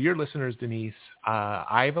 But for your listeners, Denise,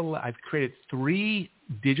 I've created 3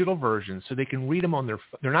 digital versions so they can read them on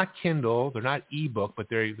they're not Kindle, they're not ebook, but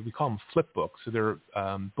we call them flip books. So they're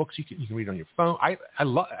books you can read on your phone. I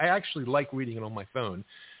actually like reading it on my phone.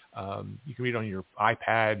 You can read it on your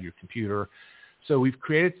iPad, your computer. So we've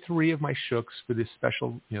created 3 of my shooks for this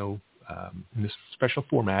special, in this special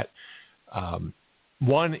format.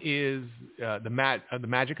 One is the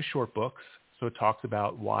Magic of Short Books. So it talks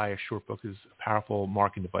about why a short book is a powerful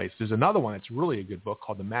marketing device. There's another one that's really a good book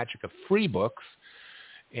called The Magic of Free Books.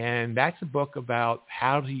 And that's a book about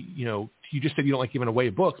how to, you just said you don't like giving away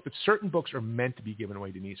books, but certain books are meant to be given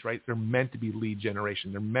away, Denise, right? They're meant to be lead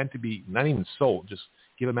generation. They're meant to be not even sold. Just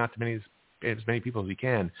give them out to as many people as you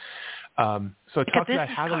can. So it talks about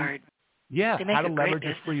how to, how to leverage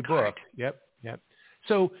a free book. Yep.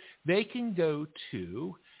 So they can go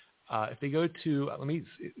to, if they go to,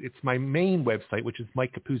 it's my main website, which is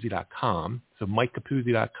MikeCapuzzi.com. So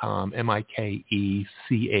MikeCapuzzi.com, MikeCap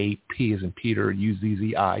as in Peter,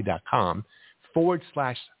 UZZI.com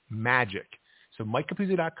 /magic. So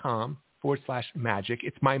MikeCapuzzi.com /magic.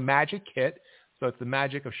 It's my magic kit. So it's the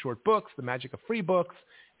magic of short books, the magic of free books,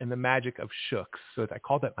 and the magic of shooks. So I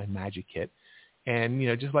call that my magic kit. And,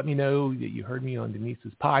 just let me know that you heard me on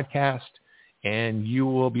Denise's podcast, and you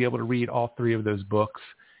will be able to read all three of those books.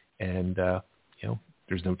 And,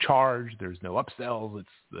 there's no charge. There's no upsells.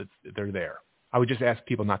 They're there. I would just ask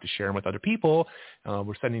people not to share them with other people.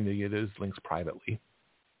 We're sending you those links privately.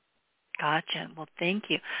 Gotcha. Well, thank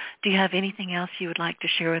you. Do you have anything else you would like to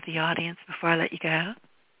share with the audience before I let you go?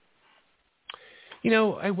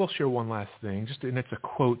 I will share one last thing. And it's a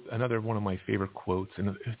quote, another one of my favorite quotes. And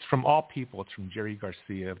it's from all people. It's from Jerry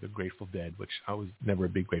Garcia of the Grateful Dead, which I was never a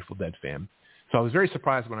big Grateful Dead fan. So I was very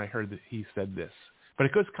surprised when I heard that he said this. But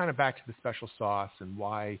it goes kind of back to the special sauce and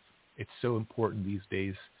why it's so important these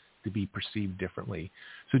days to be perceived differently.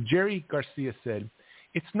 So Jerry Garcia said,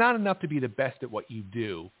 "It's not enough to be the best at what you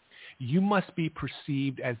do. You must be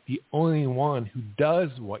perceived as the only one who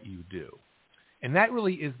does what you do." And that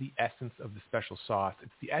really is the essence of the special sauce.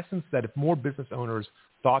 It's the essence that if more business owners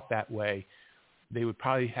thought that way, they would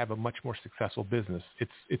probably have a much more successful business.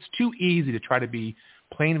 It's too easy to try to be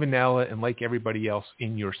plain vanilla and like everybody else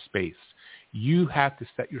in your space. You have to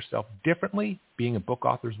set yourself differently. Being a book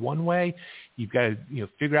author is one way. You've got to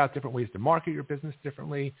figure out different ways to market your business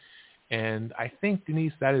differently. And I think,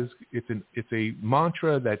 Denise, it's a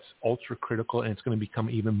mantra that's ultra critical, and it's going to become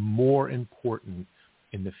even more important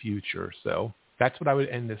in the future. So that's what I would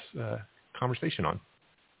end this conversation on.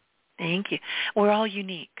 Thank you. We're all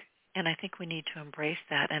unique, and I think we need to embrace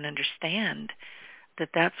that and understand that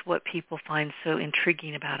that's what people find so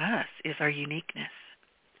intriguing about us is our uniqueness.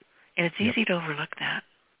 And it's easy to overlook that.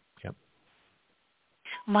 Yep.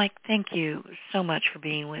 Mike, thank you so much for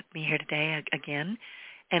being with me here today again.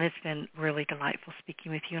 And it's been really delightful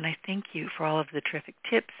speaking with you. And I thank you for all of the terrific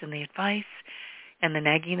tips and the advice and the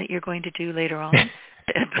nagging that you're going to do later on.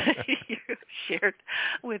 You shared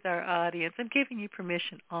with our audience. I'm giving you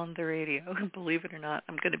permission on the radio. Believe it or not,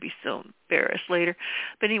 I'm going to be so embarrassed later.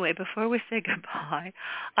 But anyway, before we say goodbye,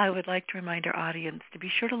 I would like to remind our audience to be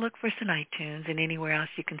sure to look for us on iTunes and anywhere else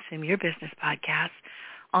you consume your business podcasts.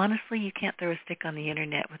 Honestly, you can't throw a stick on the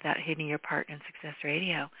Internet without hitting your Partner in Success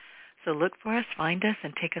Radio. So look for us, find us,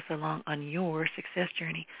 and take us along on your success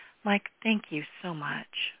journey. Mike, thank you so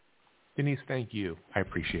much. Denise, thank you. I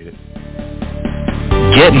appreciate it.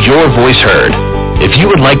 Get your voice heard. If you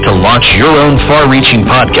would like to launch your own far-reaching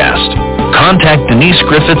podcast, contact Denise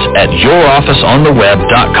Griffiths at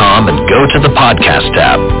yourofficeontheweb.com and go to the podcast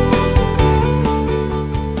tab.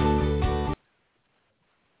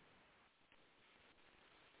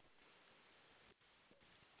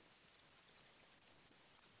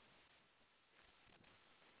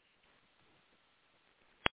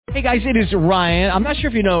 Hey guys, it is Ryan. I'm not sure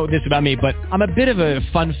if you know this about me, but I'm a bit of a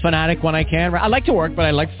fun fanatic when I can. I like to work, but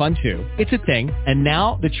I like fun too. It's a thing. And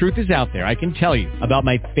now the truth is out there. I can tell you about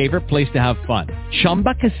my favorite place to have fun.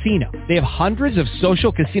 Chumba Casino. They have hundreds of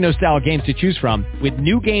social casino style games to choose from with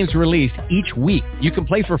new games released each week. You can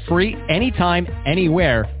play for free anytime,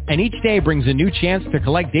 anywhere. And each day brings a new chance to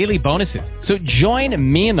collect daily bonuses. So join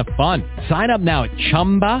me in the fun. Sign up now at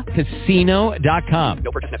ChumbaCasino.com.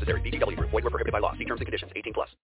 No purchase necessary. VGW Group. Void where prohibited by law. See terms and conditions. 18+.